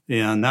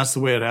 And that's the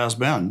way it has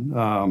been.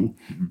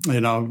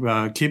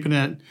 Keeping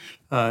it,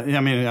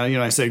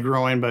 I say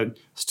growing, but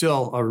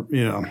still,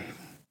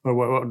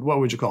 what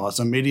would you call it? It's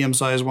a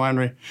medium-sized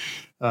winery,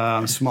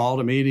 small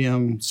to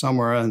medium,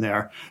 somewhere in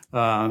there,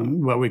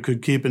 what we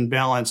could keep in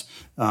balance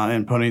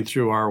and putting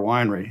through our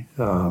winery.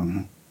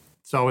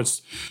 So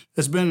it's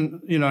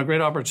been, a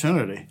great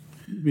opportunity.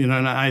 And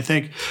I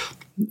think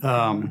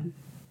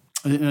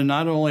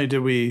not only did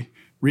we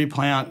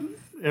replant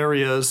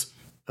areas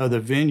of the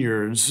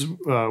vineyards,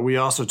 we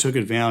also took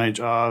advantage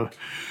of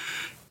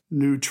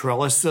new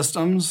trellis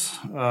systems,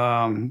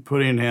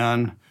 putting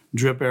in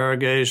drip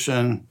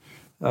irrigation,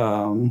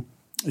 new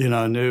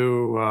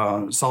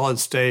solid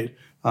state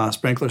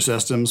sprinkler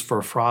systems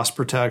for frost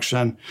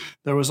protection.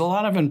 There was a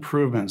lot of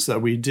improvements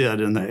that we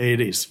did in the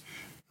 80s.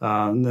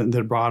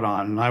 That brought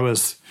on. And I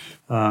was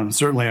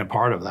certainly a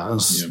part of that. It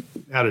was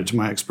added to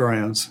my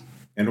experience.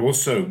 And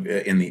also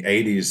in the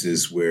 80s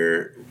is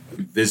where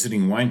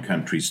visiting wine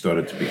country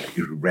started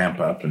to ramp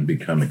up and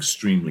become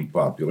extremely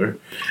popular.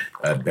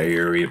 Bay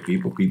Area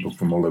people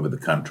from all over the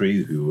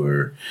country who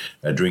were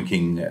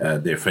drinking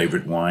their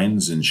favorite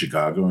wines in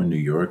Chicago and New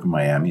York and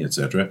Miami,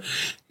 etc.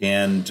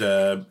 And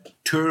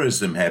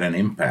tourism had an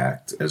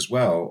impact as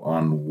well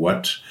on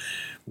what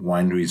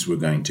wineries were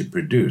going to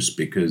produce,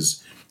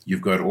 because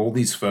you've got all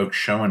these folks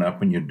showing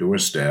up on your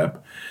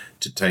doorstep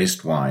to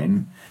taste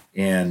wine,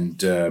 and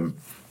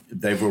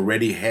they've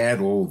already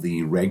had all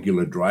the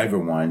regular driver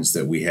wines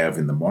that we have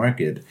in the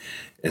market.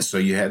 And so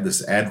you had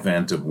this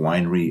advent of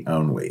winery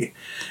only.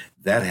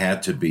 That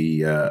had to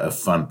be a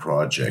fun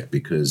project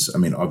because,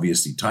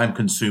 obviously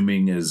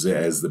time-consuming as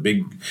the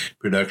big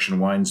production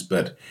wines,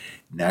 but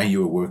now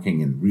you are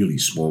working in really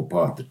small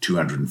part, the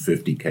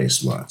 250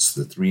 case lots,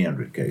 the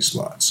 300 case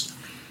lots.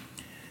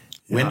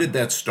 When did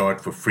that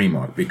start for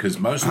Freemark? Because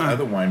most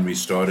other wineries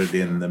started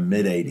in the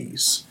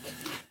mid-'80s.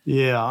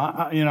 Yeah,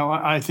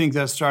 I think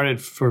that started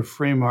for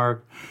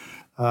Freemark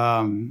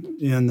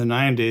in the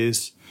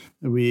 90s.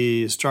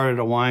 We started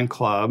a wine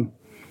club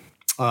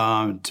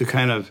to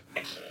kind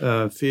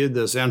of feed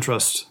this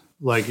interest,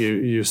 like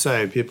you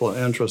say, people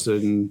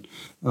interested in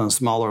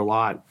smaller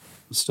lot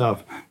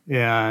stuff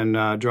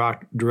and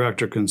direct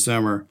to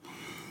consumer.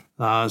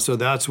 So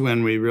that's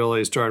when we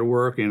really started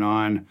working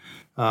on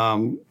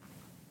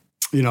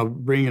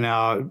bringing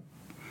out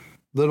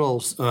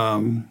little,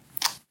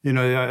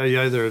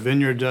 either a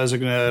vineyard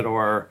designate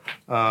or,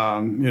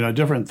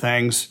 different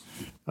things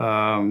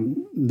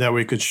that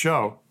we could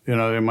show.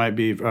 It might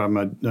be from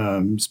a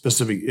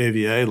specific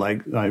AVA,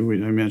 like I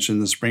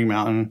mentioned, the Spring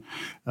Mountain,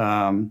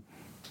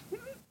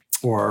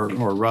 or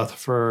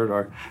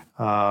Rutherford,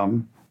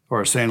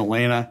 or St.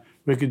 Helena.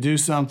 We could do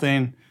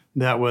something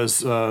that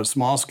was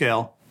small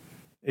scale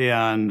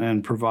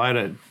and provide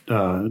it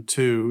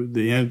to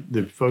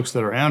the folks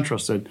that are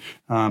interested,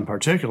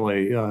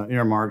 particularly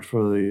earmarked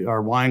for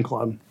our wine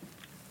club.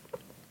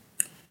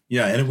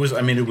 Yeah, and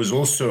it was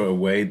also a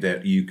way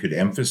that you could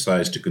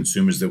emphasize to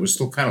consumers that were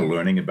still kind of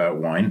learning about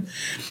wine,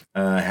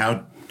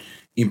 how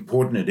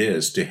important it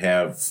is to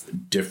have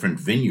different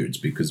vineyards,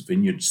 because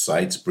vineyard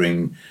sites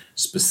bring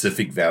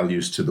specific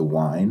values to the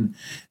wine.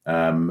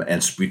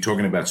 And we're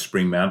talking about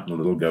Spring Mountain a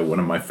little ago. One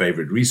of my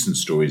favorite recent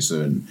stories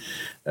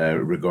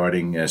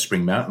regarding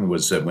Spring Mountain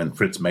was when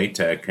Fritz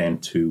Maytag came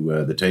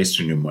to the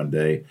tasting room one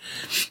day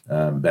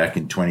back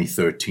in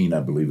 2013, I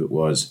believe it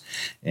was,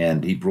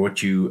 and he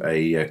brought you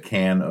a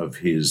can of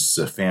his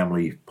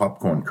family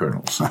popcorn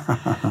kernels.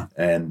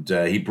 And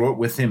he brought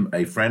with him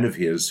a friend of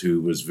his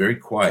who was very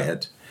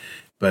quiet,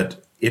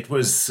 but it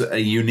was a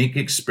unique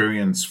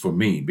experience for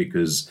me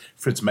because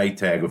Fritz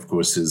Maytag, of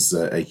course, is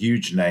a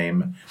huge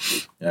name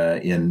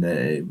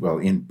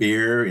in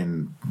beer,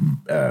 in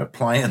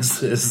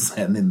appliances,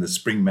 and in the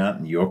Spring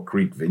Mountain York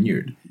Creek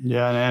Vineyard.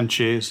 Yeah, and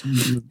cheese.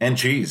 And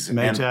cheese.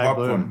 Maytag and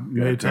popcorn.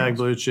 Maytag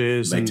blue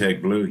cheese.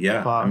 Maytag blue, yeah.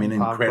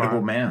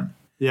 Incredible man.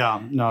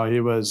 Yeah, no, he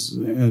was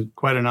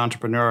quite an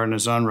entrepreneur in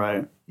his own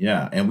right.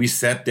 Yeah, and we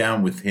sat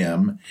down with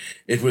him.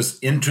 It was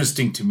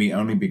interesting to me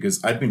only because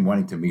I'd been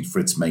wanting to meet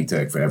Fritz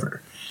Maytag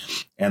forever.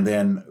 And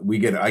then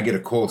I get a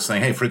call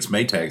saying, "Hey, Fritz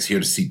Maytag's here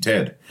to see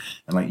Ted."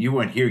 And you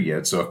weren't here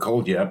yet, so I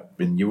called you up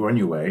and you were on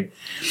your way.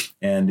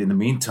 And in the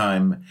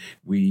meantime,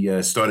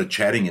 we started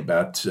chatting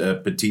about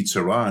Petite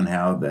Sirah and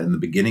how in the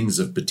beginnings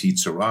of Petite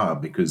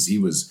Sirah, because he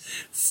was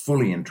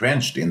fully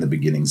entrenched in the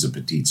beginnings of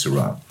Petite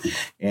Sirah.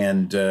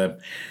 And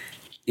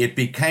it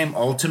became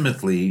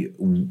ultimately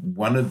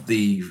one of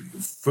the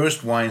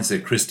first wines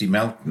that Christy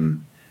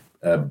Melton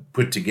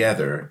put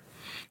together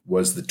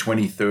was the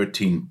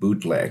 2013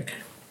 bootleg.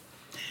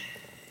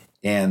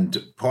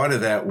 And part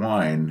of that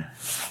wine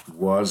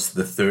was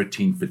the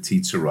 13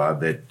 Petite Sirah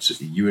that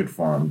you had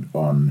farmed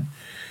on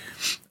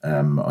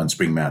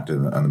Spring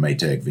Mountain on the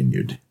Maytag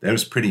Vineyard. That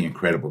was pretty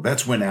incredible.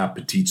 That's when our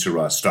Petite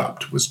Sirah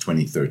stopped, was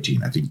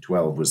 2013. I think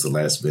 12 was the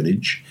last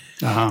vintage.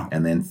 Uh-huh.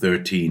 And then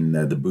 13,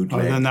 the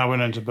bootleg. Then that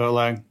went into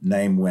bootleg.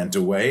 Name went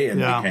away and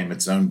became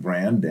its own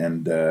brand.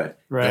 And got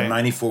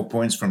 94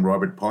 points from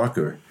Robert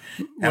Parker.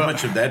 How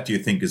much of that do you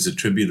think is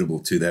attributable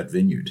to that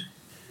vineyard?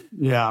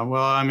 Yeah,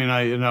 well,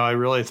 I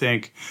really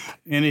think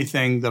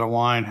anything that a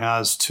wine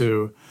has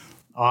to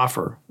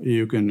offer,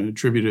 you can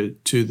attribute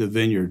it to the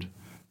vineyard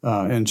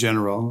in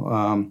general.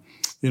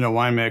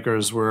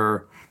 Winemakers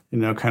were,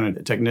 kind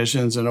of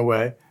technicians in a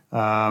way,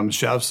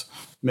 chefs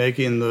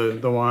making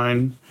the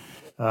wine,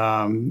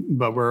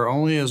 but we're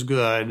only as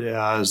good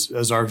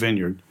as our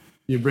vineyard.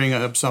 You bring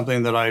up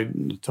something that I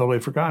totally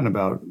forgotten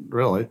about,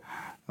 really.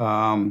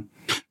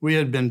 We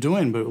had been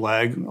doing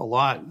bootleg a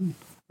lot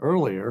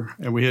earlier,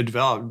 and we had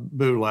developed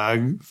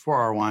bootleg for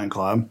our wine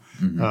club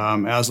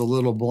as a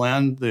little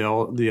blend.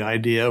 The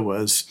idea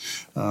was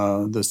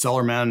the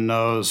cellarman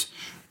knows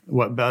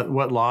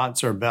what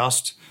lots are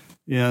best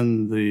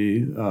in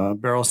the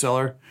barrel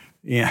cellar,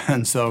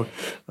 and so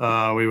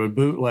we would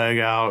bootleg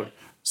out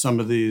some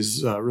of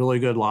these really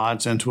good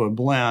lots into a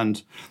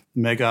blend,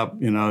 make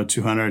up 200,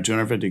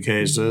 250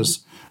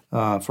 cases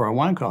for our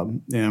wine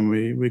club, and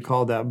we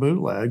called that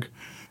bootleg.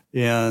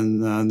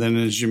 And then,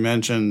 as you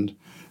mentioned,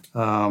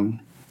 that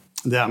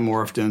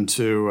morphed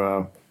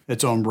into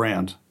its own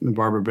brand.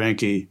 Barbara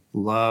Benke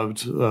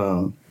loved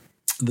the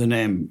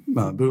name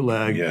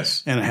bootleg,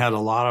 yes, and it had a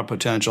lot of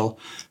potential.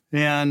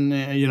 And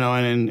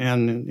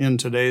and in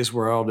today's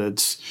world,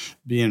 it's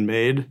being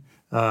made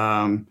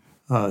a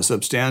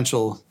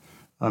substantial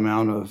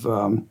amount of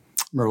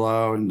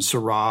Merlot and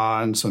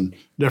Syrah and some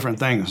different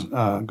things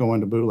go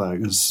into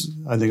bootleg.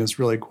 I think it's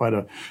really quite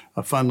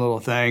a fun little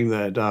thing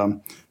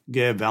that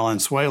Gabe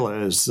Valenzuela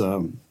is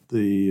the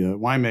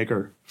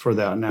winemaker for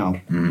that now.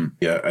 Mm-hmm.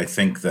 Yeah, I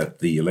think that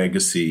the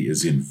legacy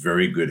is in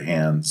very good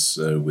hands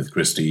with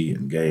Christy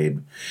and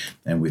Gabe,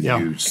 and with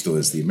you still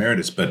as the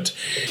emeritus. But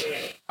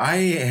I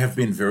have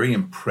been very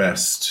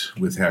impressed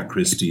with how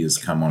Christy has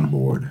come on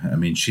board. I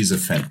mean, she's a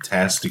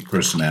fantastic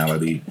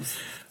personality.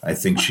 I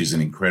think she's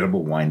an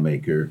incredible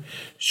winemaker.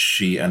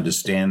 She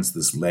understands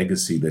this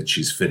legacy that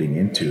she's fitting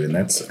into. And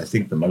that's, I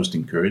think, the most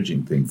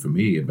encouraging thing for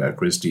me about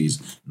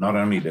Christie's. Not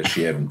only does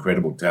she have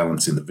incredible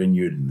talents in the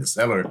vineyard and the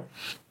cellar,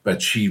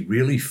 but she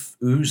really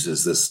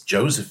oozes this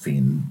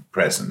Josephine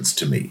presence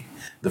to me.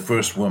 The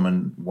first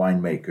woman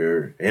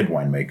winemaker, head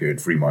winemaker at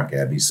Freemark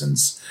Abbey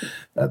since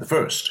the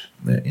first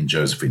in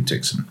Josephine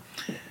Tixon.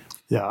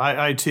 Yeah,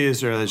 I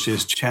teased her that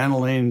she's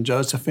channeling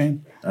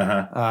Josephine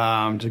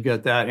to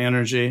get that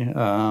energy.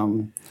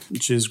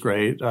 She's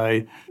great.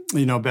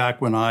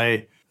 back when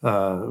I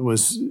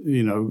was,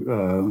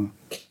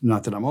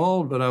 not that I'm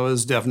old, but I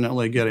was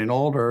definitely getting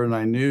older, and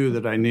I knew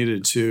that I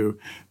needed to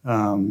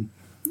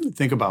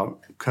think about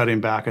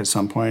cutting back at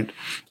some point.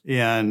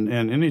 And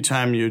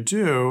anytime you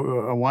do,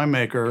 a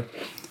winemaker,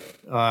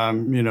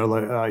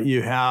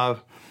 you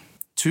have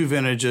 2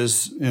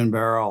 vintages in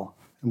barrel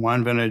and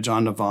 1 vintage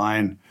on the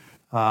vine.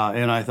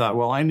 And I thought,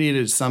 well, I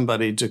needed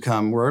somebody to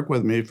come work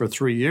with me for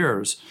 3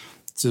 years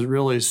to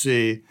really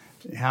see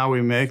how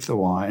we make the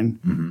wine,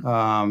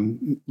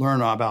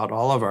 learn about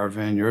all of our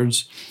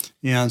vineyards.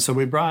 And so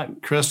we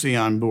brought Christy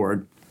on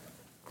board.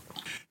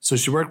 So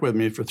she worked with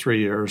me for 3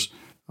 years.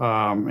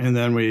 And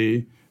then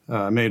we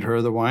made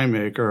her the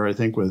winemaker, I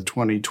think, with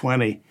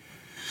 2020,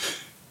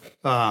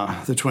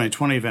 the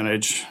 2020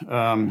 vintage,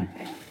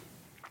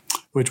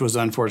 which was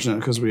unfortunate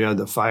because we had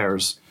the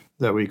fires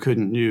that we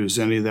couldn't use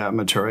any of that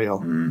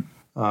material.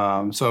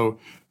 So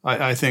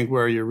I think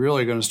where you're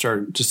really going to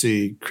start to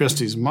see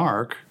Christy's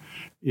mark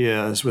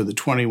is with the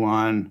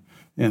 21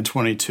 and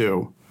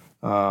 22.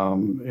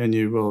 And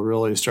you will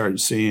really start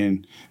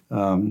seeing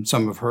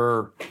some of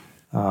her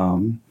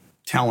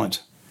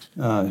talent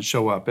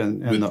show up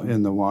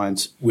in the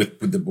wines. With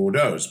the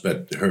Bordeaux's,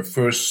 but her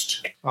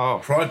first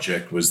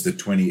project was the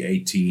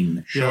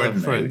 2018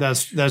 Chardonnay. Yeah,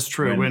 that's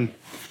true. When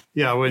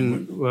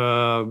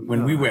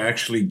we were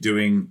actually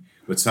doing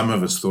what some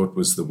of us thought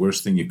was the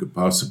worst thing you could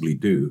possibly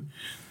do,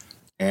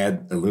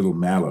 add a little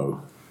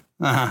mallow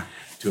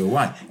to a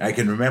wine. I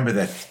can remember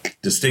that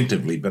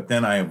distinctively, but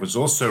then I was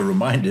also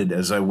reminded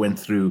as I went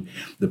through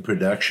the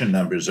production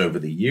numbers over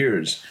the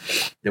years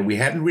that we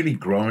hadn't really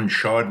grown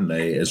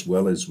Chardonnay as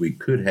well as we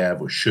could have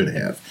or should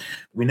have.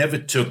 We never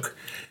took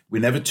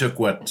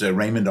what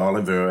Raymond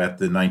Oliver at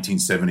the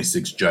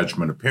 1976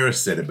 Judgment of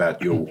Paris said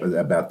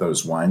about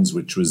those wines,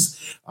 which was,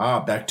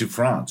 back to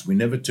France. We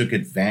never took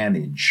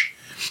advantage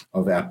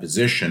of our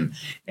position.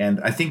 And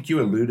I think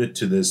you alluded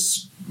to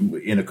this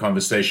in a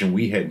conversation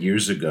we had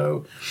years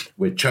ago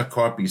where Chuck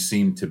Carpy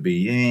seemed to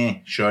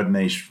be,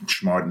 Chardonnay,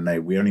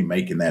 Schmardonnay, we're only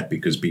making that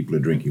because people are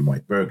drinking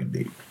white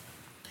Burgundy.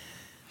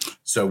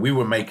 So we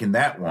were making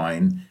that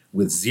wine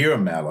with 0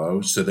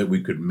 mallow so that we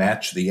could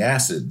match the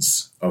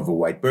acids of a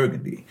white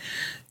Burgundy.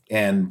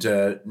 And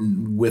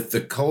with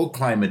the cold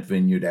climate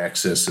vineyard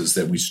accesses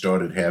that we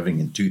started having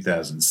in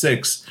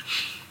 2006,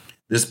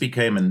 this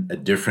became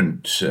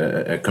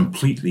a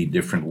completely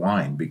different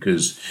wine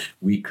because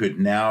we could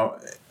now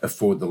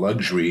afford the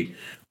luxury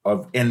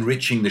of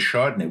enriching the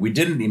Chardonnay. We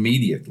didn't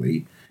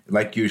immediately,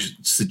 like you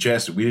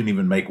suggested, we didn't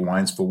even make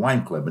wines for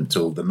Wine Club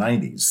until the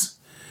 90s.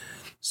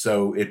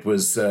 So it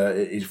was,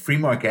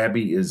 Freemark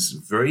Abbey is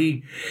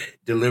very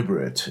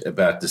deliberate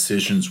about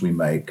decisions we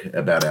make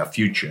about our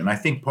future. And I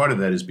think part of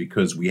that is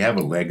because we have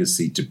a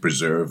legacy to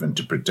preserve and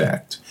to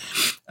protect.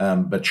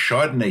 But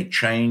Chardonnay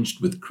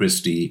changed with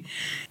Christy.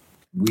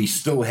 We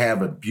still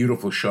have a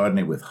beautiful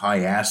Chardonnay with high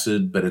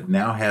acid, but it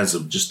now has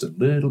just a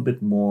little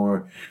bit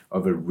more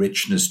of a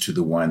richness to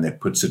the wine that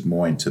puts it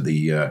more into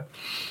the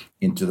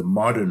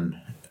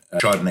modern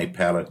Chardonnay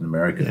palate in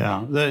America.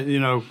 Yeah,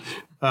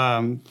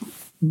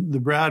 the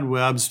Brad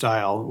Webb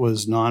style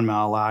was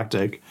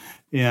non-malolactic,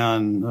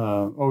 and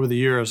over the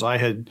years I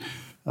had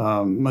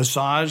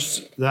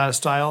massaged that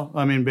style.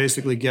 I mean,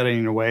 basically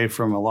getting away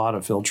from a lot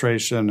of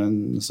filtration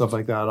and stuff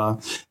like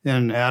that,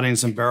 and adding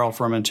some barrel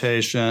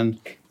fermentation.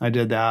 I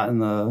did that in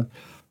the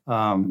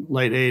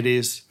late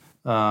 80s.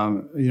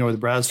 The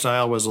Brad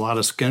style was a lot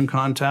of skin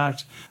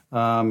contact.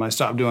 I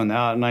stopped doing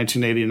that in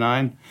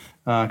 1989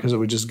 because it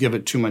would just give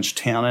it too much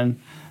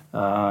tannin.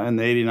 In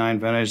the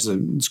 89 vintage,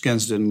 the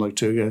skins didn't look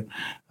too good.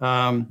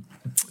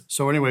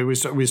 So anyway,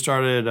 we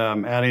started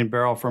adding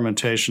barrel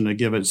fermentation to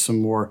give it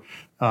some more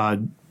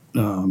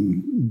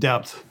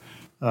depth,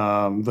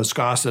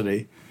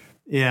 viscosity.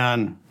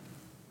 And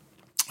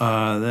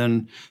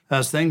then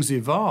as things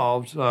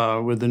evolved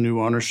with the new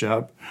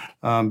ownership,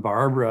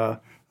 Barbara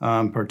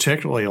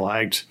particularly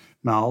liked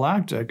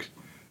malolactic.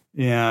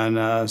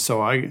 And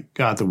so I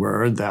got the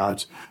word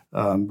that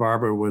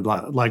Barbara would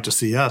like to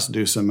see us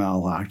do some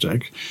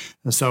malolactic.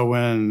 And so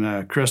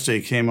when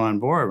Christy came on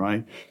board,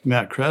 I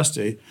met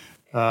Christy,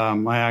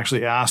 I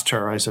actually asked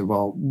her, I said,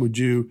 well, would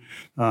you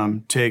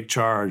take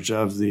charge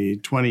of the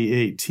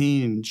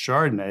 2018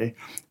 Chardonnay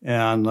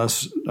and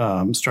let's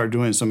start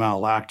doing some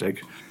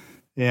malolactic.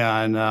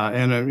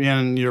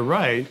 And you're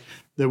right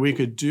that we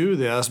could do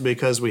this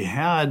because we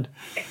had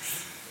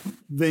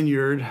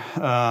vineyard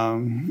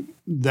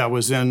that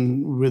was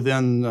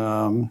within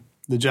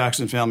the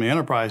Jackson family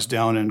enterprise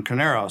down in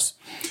Carneros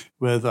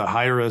with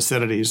higher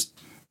acidities.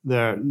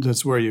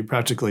 That's where you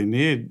practically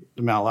need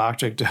the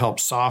malolactic to help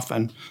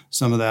soften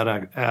some of that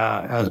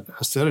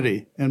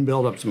acidity and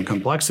build up some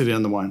complexity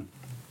in the wine.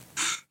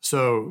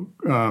 So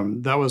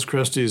that was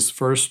Christy's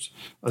first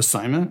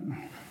assignment,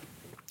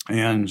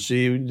 and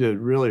she did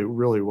really,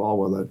 really well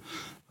with it.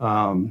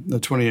 The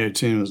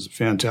 2018 was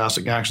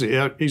fantastic. Actually,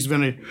 each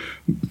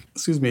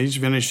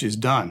vintage she's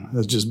done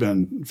has just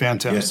been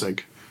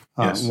fantastic.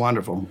 Yes.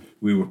 Wonderful.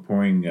 We were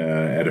pouring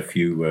at a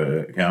few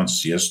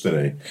accounts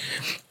yesterday,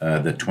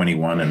 the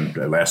 21,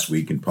 and last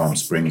week in Palm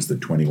Springs, the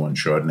 21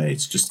 Chardonnay.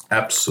 It's just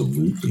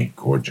absolutely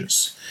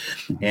gorgeous.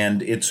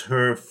 And it's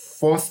her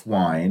fourth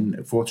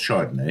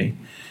Chardonnay,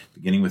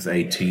 beginning with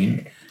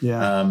 18.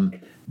 Yeah.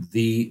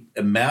 The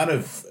amount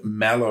of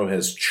mallow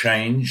has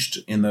changed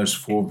in those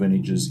 4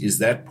 vintages. Is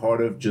that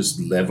part of just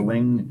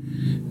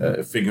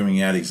leveling,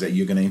 figuring out exactly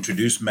you're going to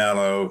introduce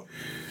mallow?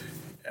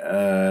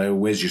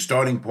 Where's your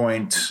starting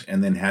point?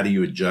 And then how do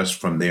you adjust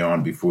from there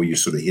on before you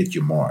sort of hit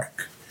your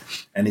mark?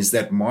 And is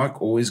that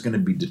mark always going to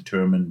be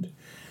determined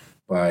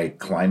by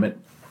climate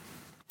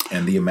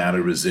and the amount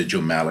of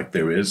residual malic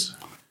there is?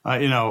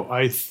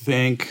 I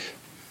think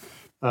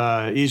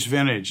each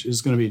vintage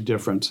is going to be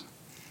different.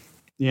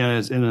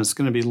 And it's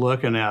going to be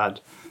looking at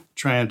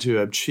trying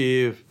to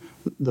achieve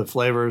the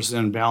flavors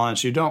and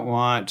balance. You don't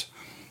want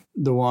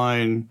the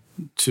wine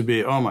to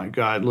be, oh my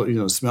God,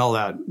 smell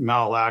that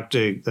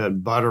malolactic,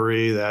 that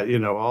buttery, that,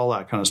 all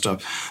that kind of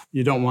stuff.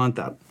 You don't want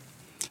that.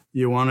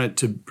 You want it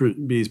to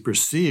be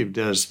perceived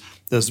as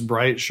this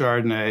bright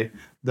Chardonnay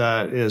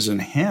that is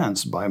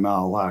enhanced by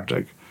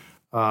malolactic.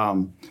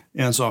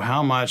 And so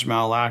how much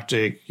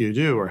malolactic you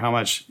do or how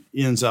much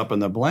ends up in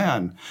the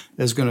blend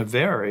is going to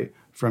vary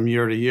from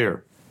year to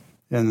year.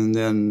 And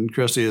then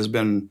Christy has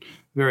been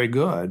very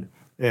good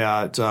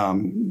at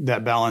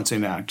that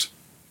balancing act.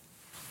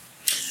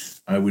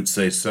 I would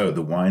say so.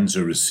 The wines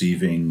are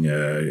receiving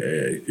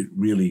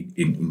really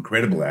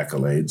incredible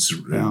accolades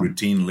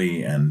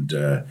routinely and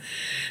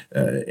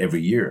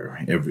every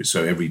year.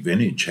 Every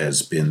vintage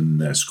has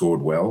been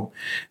scored well.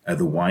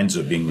 The wines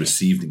are being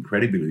received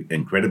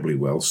incredibly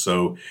well.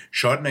 So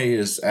Chardonnay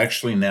is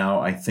actually now,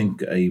 I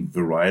think, a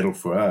varietal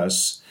for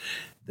us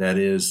that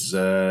is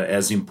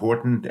as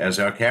important as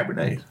our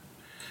Cabernet.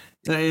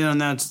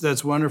 And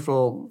that's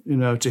wonderful,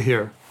 to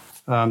hear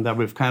that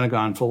we've kind of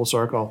gone full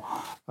circle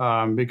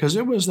because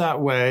it was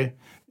that way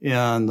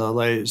in the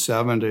late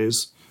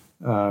 70s,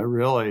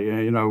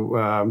 really.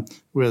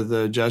 With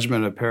the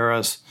Judgment of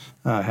Paris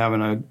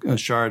having a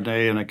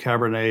Chardonnay and a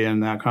Cabernet in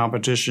that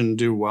competition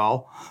do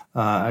well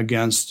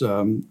against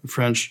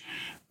French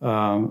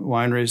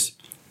wineries,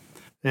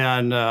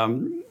 and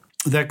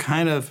that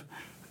kind of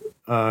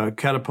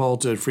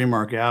catapulted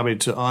Freemark Abbey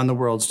on the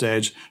world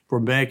stage for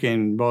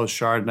making both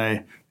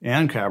Chardonnay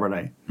and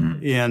Cabernet.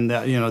 And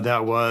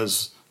that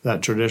was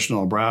that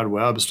traditional Brad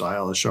Webb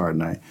style of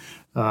Chardonnay.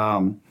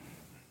 And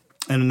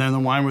then the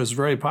winery was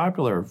very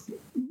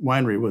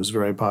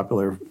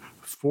popular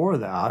for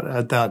that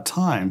at that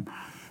time.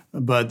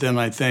 But then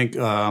I think,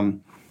 what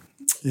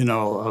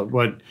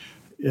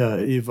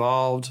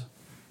evolved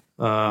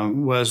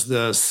was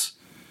this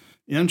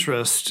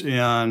interest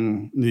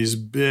in these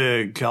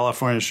big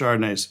California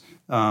Chardonnays,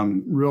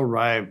 real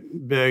ripe,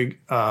 big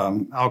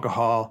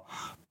alcohol,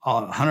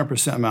 100%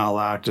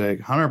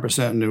 malolactic,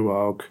 100% new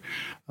oak.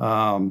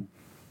 And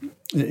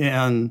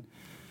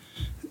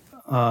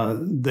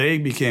they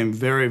became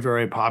very,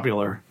 very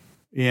popular.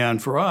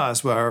 And for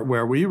us,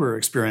 where we were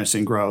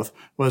experiencing growth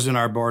was in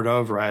our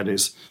Bordeaux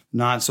varieties,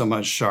 not so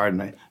much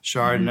Chardonnay.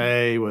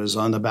 Chardonnay was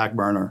on the back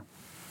burner.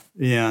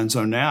 And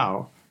so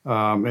now,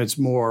 it's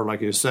more,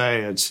 like you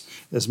say,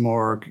 it's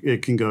more,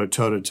 it can go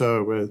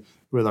toe-to-toe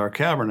with our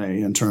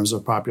Cabernet in terms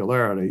of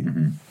popularity.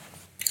 Mm-hmm.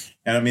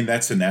 And I mean,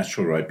 that's a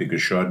natural, right?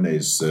 Because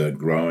Chardonnay's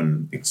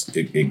grown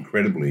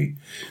incredibly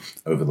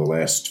over the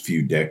last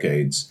few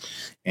decades.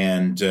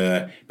 And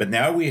but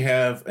now we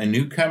have a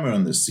newcomer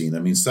on the scene. I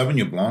mean,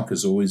 Sauvignon Blanc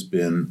has always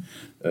been,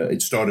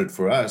 it started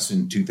for us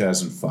in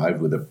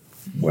 2005 with a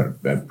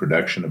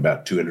production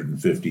about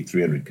 250,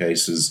 300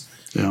 cases.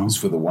 Yeah. It was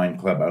for the wine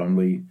club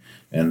only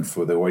and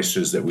for the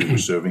oysters that we were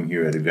serving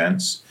here at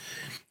events.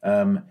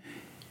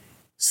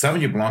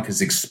 Sauvignon Blanc has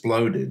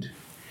exploded.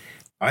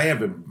 I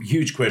have a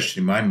huge question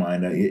in my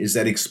mind. Is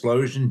that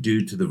explosion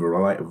due to the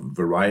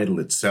varietal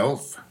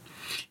itself?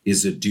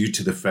 Is it due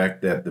to the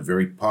fact that the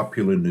very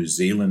popular New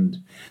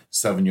Zealand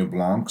Sauvignon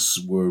Blancs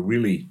were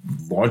really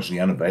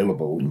largely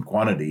unavailable in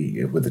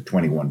quantity with the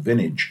 21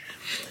 vintage?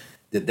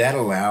 Did that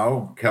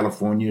allow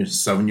California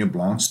Sauvignon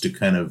Blancs to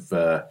kind of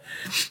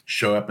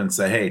show up and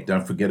say, hey,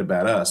 don't forget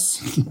about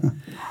us?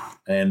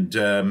 And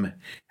how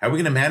are we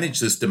going to manage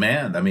this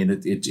demand? I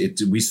mean,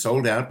 we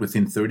sold out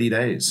within 30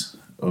 days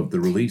of the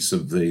release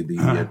of the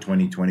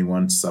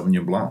 2021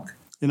 Sauvignon Blanc.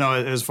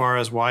 As far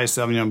as why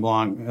Sauvignon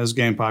Blanc has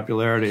gained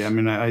popularity, I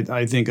mean,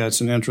 I think that's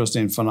an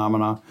interesting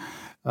phenomenon.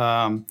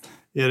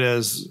 It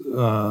is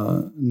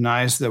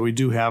nice that we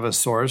do have a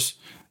source.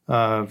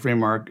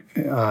 Freemark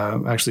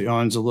actually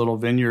owns a little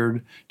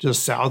vineyard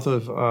just south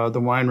of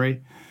the winery,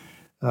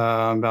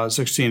 about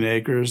 16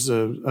 acres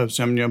of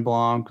Sauvignon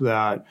Blanc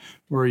that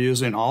we're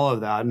using all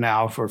of that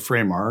now for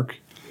Freemark.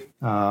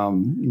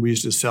 We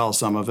used to sell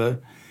some of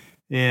it.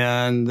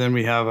 And then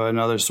we have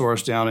another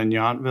source down in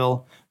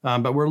Yountville.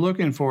 But we're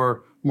looking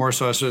for more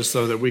sources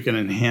so that we can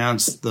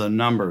enhance the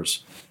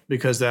numbers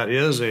because that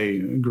is a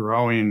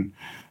growing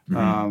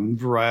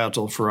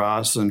varietal for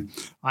us. And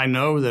I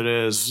know that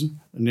it is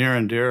near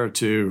and dear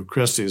to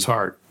Christy's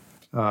heart.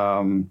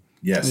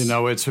 Yes. You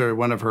know, it's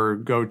one of her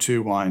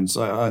go-to wines.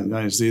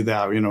 I see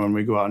that, you know, when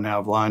we go out and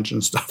have lunch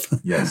and stuff.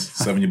 Yes,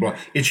 Sauvignon Blanc.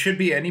 It should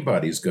be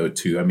anybody's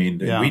go-to. I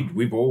mean,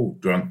 we've all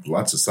drunk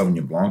lots of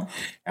Sauvignon Blanc.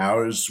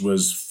 Ours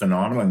was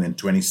phenomenal. And in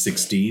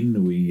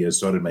 2016, we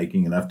started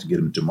making enough to get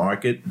them to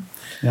market.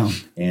 Yeah.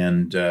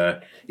 And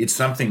it's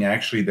something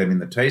actually that in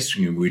the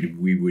tasting room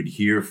we would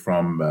hear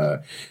from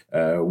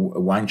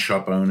wine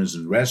shop owners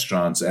and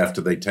restaurants after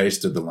they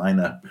tasted the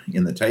lineup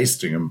in the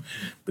tasting room.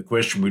 The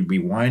question would be,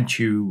 why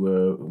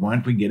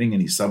aren't we getting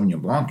any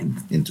Sauvignon Blanc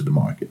into the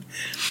market?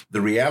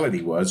 The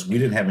reality was we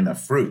didn't have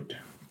enough fruit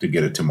to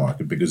get it to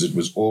market because it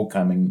was all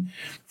coming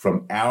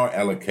from our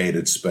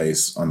allocated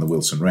space on the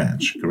Wilson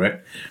Ranch,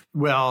 correct?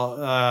 Well,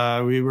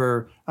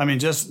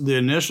 just the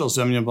initial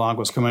Sauvignon Blanc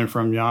was coming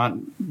from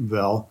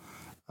Yountville.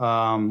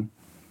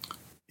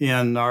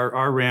 And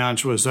our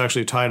ranch was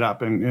actually tied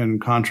up in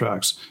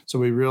contracts. So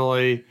we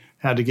really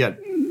had to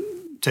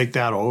take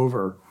that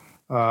over.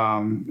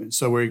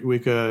 So we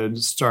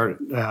could start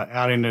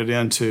adding it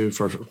into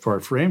for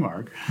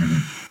Freemark.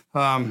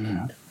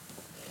 Mm-hmm.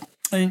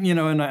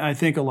 And I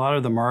think a lot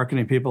of the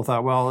marketing people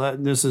thought, well,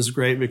 this is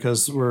great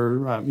because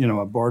we're,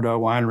 a Bordeaux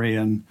winery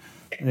and,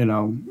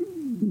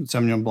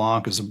 Sauvignon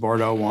Blanc is a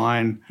Bordeaux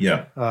wine.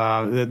 Yeah.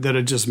 That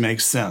it just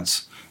makes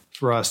sense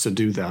for us to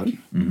do that.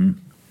 Mm-hmm.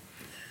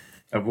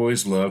 I've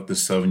always loved the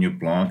Sauvignon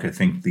Blanc. I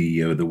think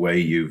the way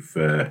you've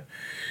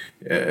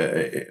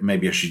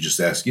maybe I should just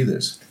ask you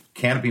this.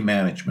 Canopy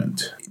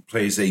management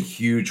plays a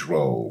huge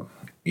role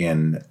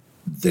in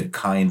the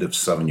kind of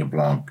Sauvignon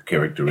Blanc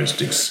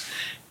characteristics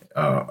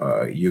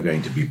you're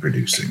going to be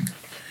producing.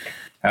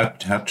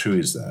 How true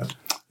is that?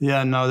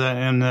 Yeah, no,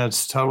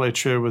 that's totally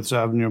true with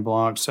Sauvignon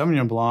Blanc.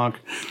 Sauvignon Blanc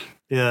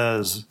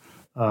is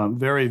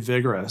very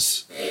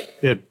vigorous.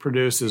 It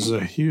produces a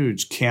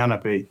huge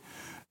canopy,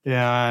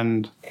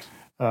 and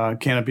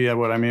canopy,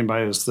 what I mean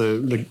by is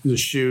the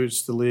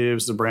shoots, the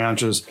leaves, the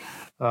branches.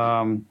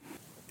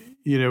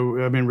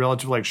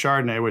 Relative like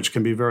Chardonnay, which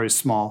can be very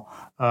small.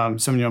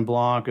 Sauvignon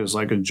Blanc is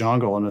like a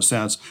jungle in a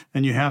sense,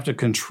 and you have to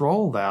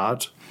control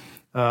that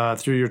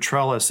through your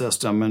trellis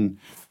system. And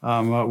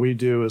what we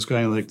do is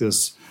kind of like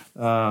this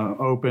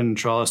open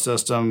trellis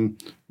system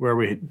where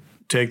we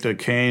take the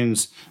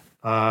canes,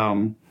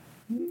 open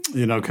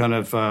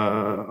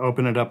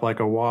it up like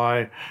a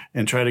Y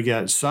and try to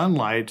get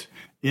sunlight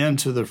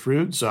into the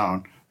fruit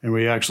zone. And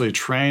we actually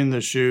train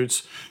the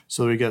shoots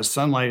so we get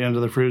sunlight into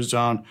the fruit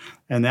zone.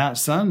 And that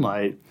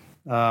sunlight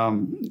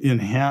during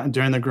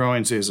the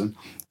growing season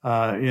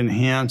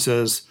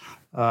enhances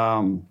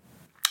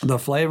the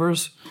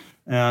flavors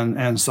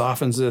and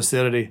softens the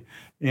acidity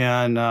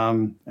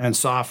and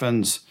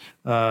softens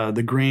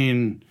the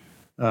green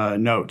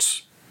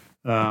notes.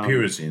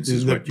 Pyrazines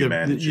is what you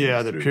manage.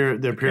 Yeah, the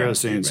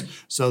pyrazines.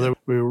 So that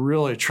we were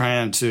really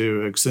trying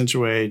to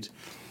accentuate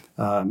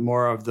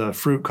more of the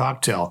fruit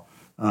cocktail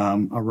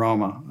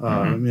aroma,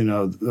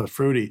 the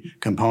fruity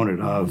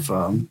component of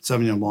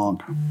Sauvignon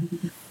Blanc.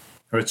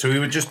 All right, so we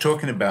were just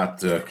talking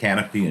about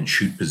canopy and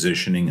shoot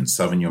positioning and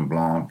Sauvignon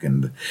Blanc,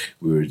 and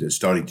we were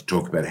starting to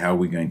talk about how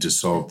we're going to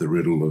solve the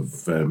riddle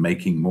of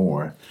making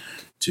more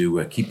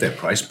to keep that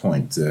price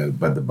point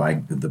by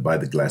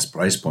the glass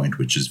price point,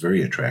 which is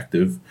very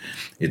attractive.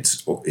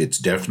 It's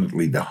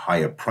definitely the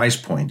higher price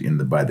point in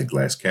the by the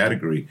glass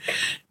category,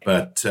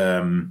 but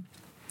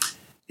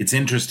it's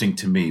interesting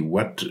to me.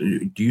 What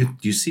do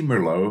you see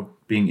Merlot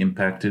being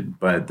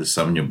impacted by the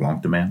Sauvignon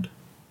Blanc demand?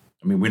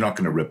 I mean, we're not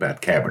going to rip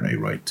out Cabernet,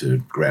 right, to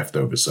graft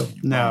over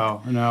Sauvignon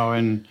Blanc. No,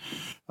 and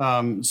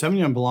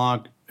Sauvignon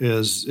Blanc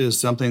is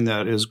something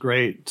that is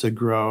great to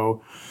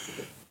grow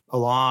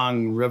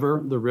along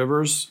the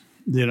rivers,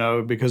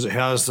 because it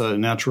has a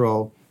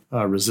natural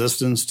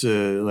resistance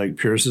to like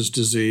Pierce's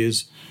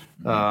disease.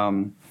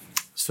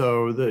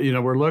 So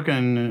we're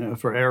looking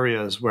for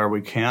areas where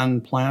we can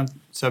plant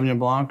Sauvignon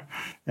Blanc,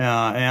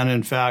 and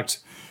in fact,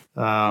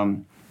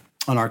 on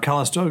our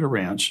Calistoga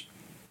Ranch,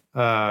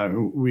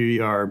 we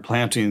are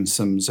planting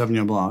some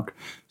Sauvignon Blanc.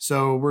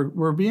 So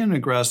we're being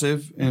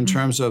aggressive in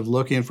terms of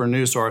looking for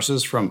new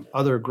sources from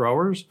other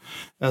growers,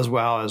 as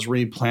well as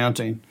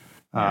replanting,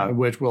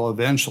 which will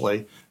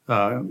eventually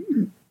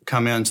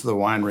come into the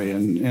winery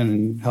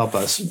and help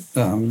us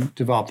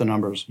develop the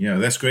numbers. Yeah,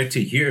 that's great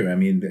to hear. I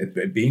mean,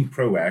 being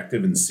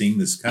proactive and seeing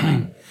this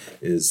coming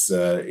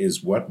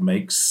is what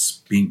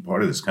makes being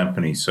part of this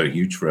company so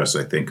huge for us,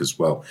 I think, as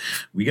well.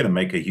 We got to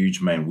make a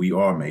huge name. We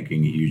are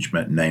making a huge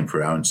name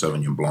for our own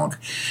Sauvignon Blanc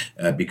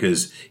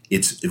because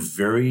it's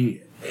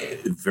very,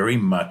 very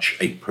much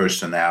a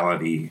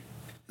personality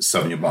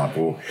Sauvignon Blanc,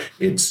 or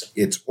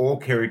it's all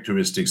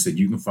characteristics that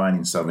you can find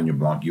in Sauvignon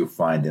Blanc, you'll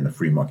find in a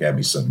Freemark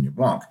Abbey Sauvignon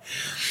Blanc.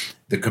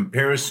 The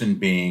comparison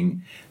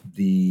being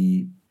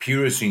the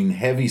pyrazine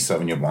heavy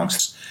Sauvignon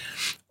Blancs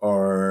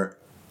are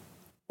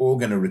all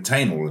going to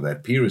retain all of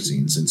that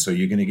pyrazines, and so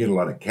you're going to get a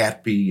lot of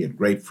cat pee and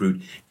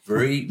grapefruit,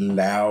 very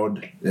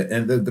loud.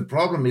 And the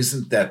problem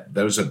isn't that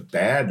those are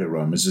bad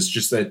aromas, it's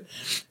just that,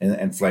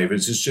 and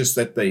flavors, it's just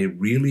that they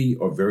really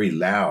are very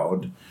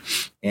loud.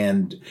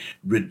 and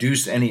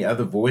reduce any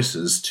other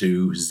voices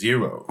to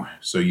zero,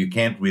 so you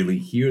can't really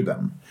hear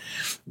them.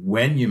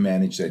 When you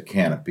manage that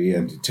canopy,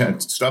 and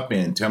stop me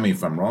and tell me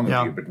if I'm wrong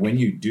here, but when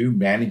you do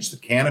manage the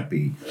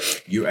canopy,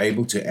 you're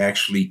able to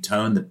actually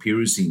tone the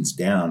pyrazines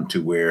down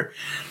to where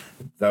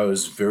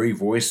those very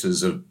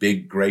voices of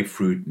big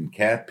grapefruit and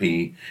cat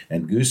pea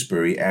and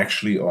gooseberry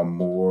actually are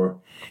more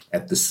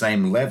at the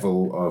same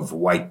level of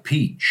white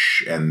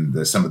peach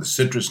and some of the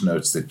citrus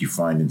notes that you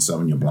find in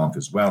Sauvignon Blanc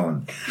as well,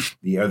 and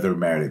the other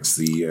aromatics.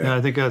 Yeah,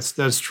 I think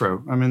that's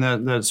true. I mean,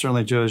 that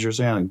certainly, Joe, as you're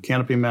saying,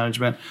 canopy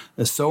management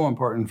is so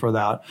important for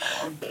that.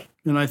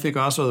 And I think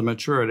also the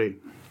maturity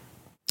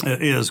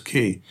is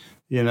key.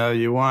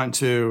 You want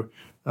to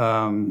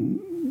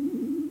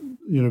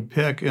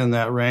pick in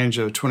that range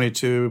of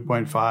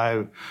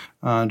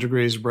 22.5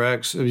 degrees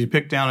Brix. If you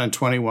pick down in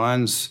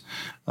 21s,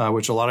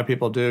 which a lot of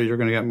people do, you're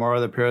going to get more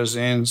of the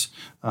pyrazines,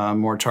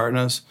 more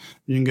tartness.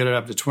 You can get it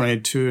up to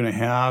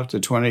 22.5 to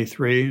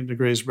 23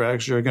 degrees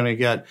Brix. You're going to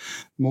get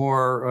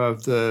more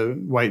of the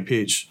white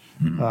peach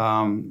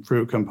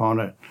fruit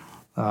component.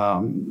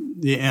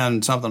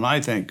 And something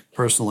I think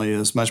personally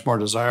is much more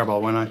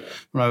desirable. When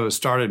I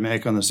started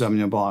making the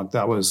Sauvignon Blanc,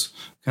 that was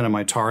kind of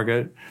my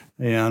target.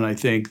 And I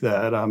think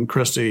that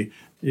Christy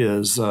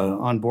is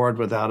on board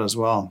with that as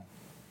well.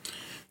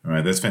 All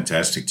right, that's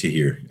fantastic to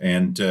hear.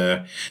 And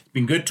it's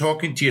been good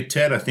talking to you,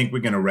 Ted. I think we're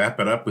going to wrap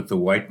it up with the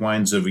white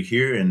wines over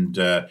here. And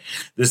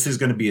this is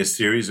going to be a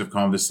series of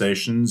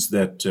conversations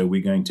that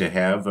we're going to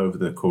have over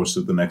the course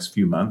of the next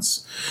few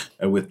months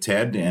with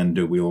Ted. And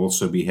we'll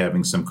also be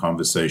having some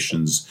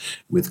conversations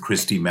with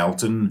Christy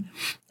Melton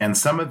and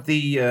some of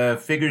the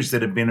figures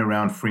that have been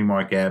around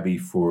Freemark Abbey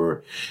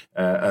for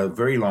a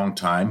very long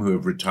time, who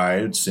have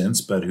retired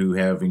since, but who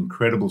have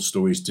incredible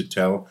stories to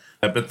tell.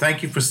 But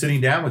thank you for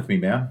sitting down with me,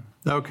 man.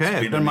 Okay,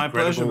 it's been my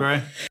pleasure,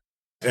 Barry.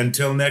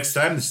 Until next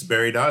time, this is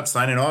Barry Dodd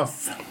signing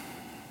off.